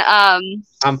then I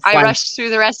rushed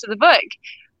through the rest of the book.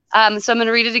 So I'm going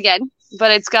to read it again, but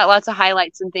it's got lots of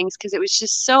highlights and things because it was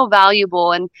just so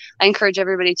valuable. And I encourage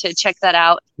everybody to check that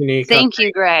out. Tineka, thank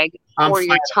you, Greg, for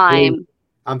your time.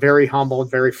 I'm very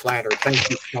humbled, very flattered. Thank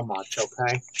you so much.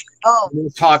 Okay. Oh,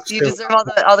 you deserve all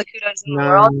the kudos in the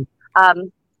world.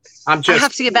 I'm I just.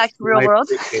 have to get back to the real I world.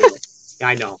 appreciate it.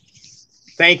 I know.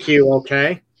 Thank you.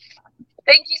 Okay.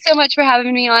 Thank you so much for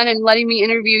having me on and letting me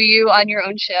interview you on your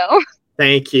own show.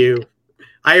 Thank you.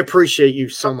 I appreciate you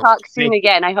so We'll much. talk soon Thank-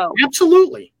 again, I hope.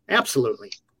 Absolutely.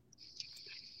 Absolutely.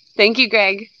 Thank you,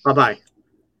 Greg. Bye-bye.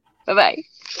 Bye-bye.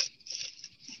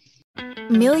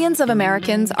 Millions of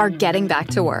Americans are getting back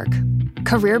to work.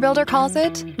 CareerBuilder calls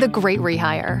it the great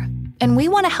rehire. And we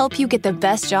want to help you get the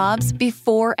best jobs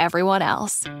before everyone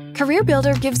else.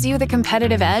 CareerBuilder gives you the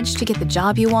competitive edge to get the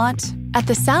job you want, at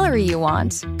the salary you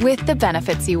want, with the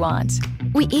benefits you want.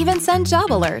 We even send job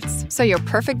alerts, so your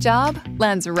perfect job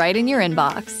lands right in your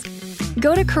inbox.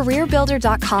 Go to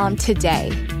CareerBuilder.com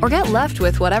today, or get left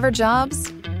with whatever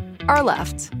jobs are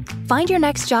left. Find your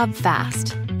next job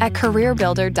fast at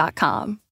CareerBuilder.com.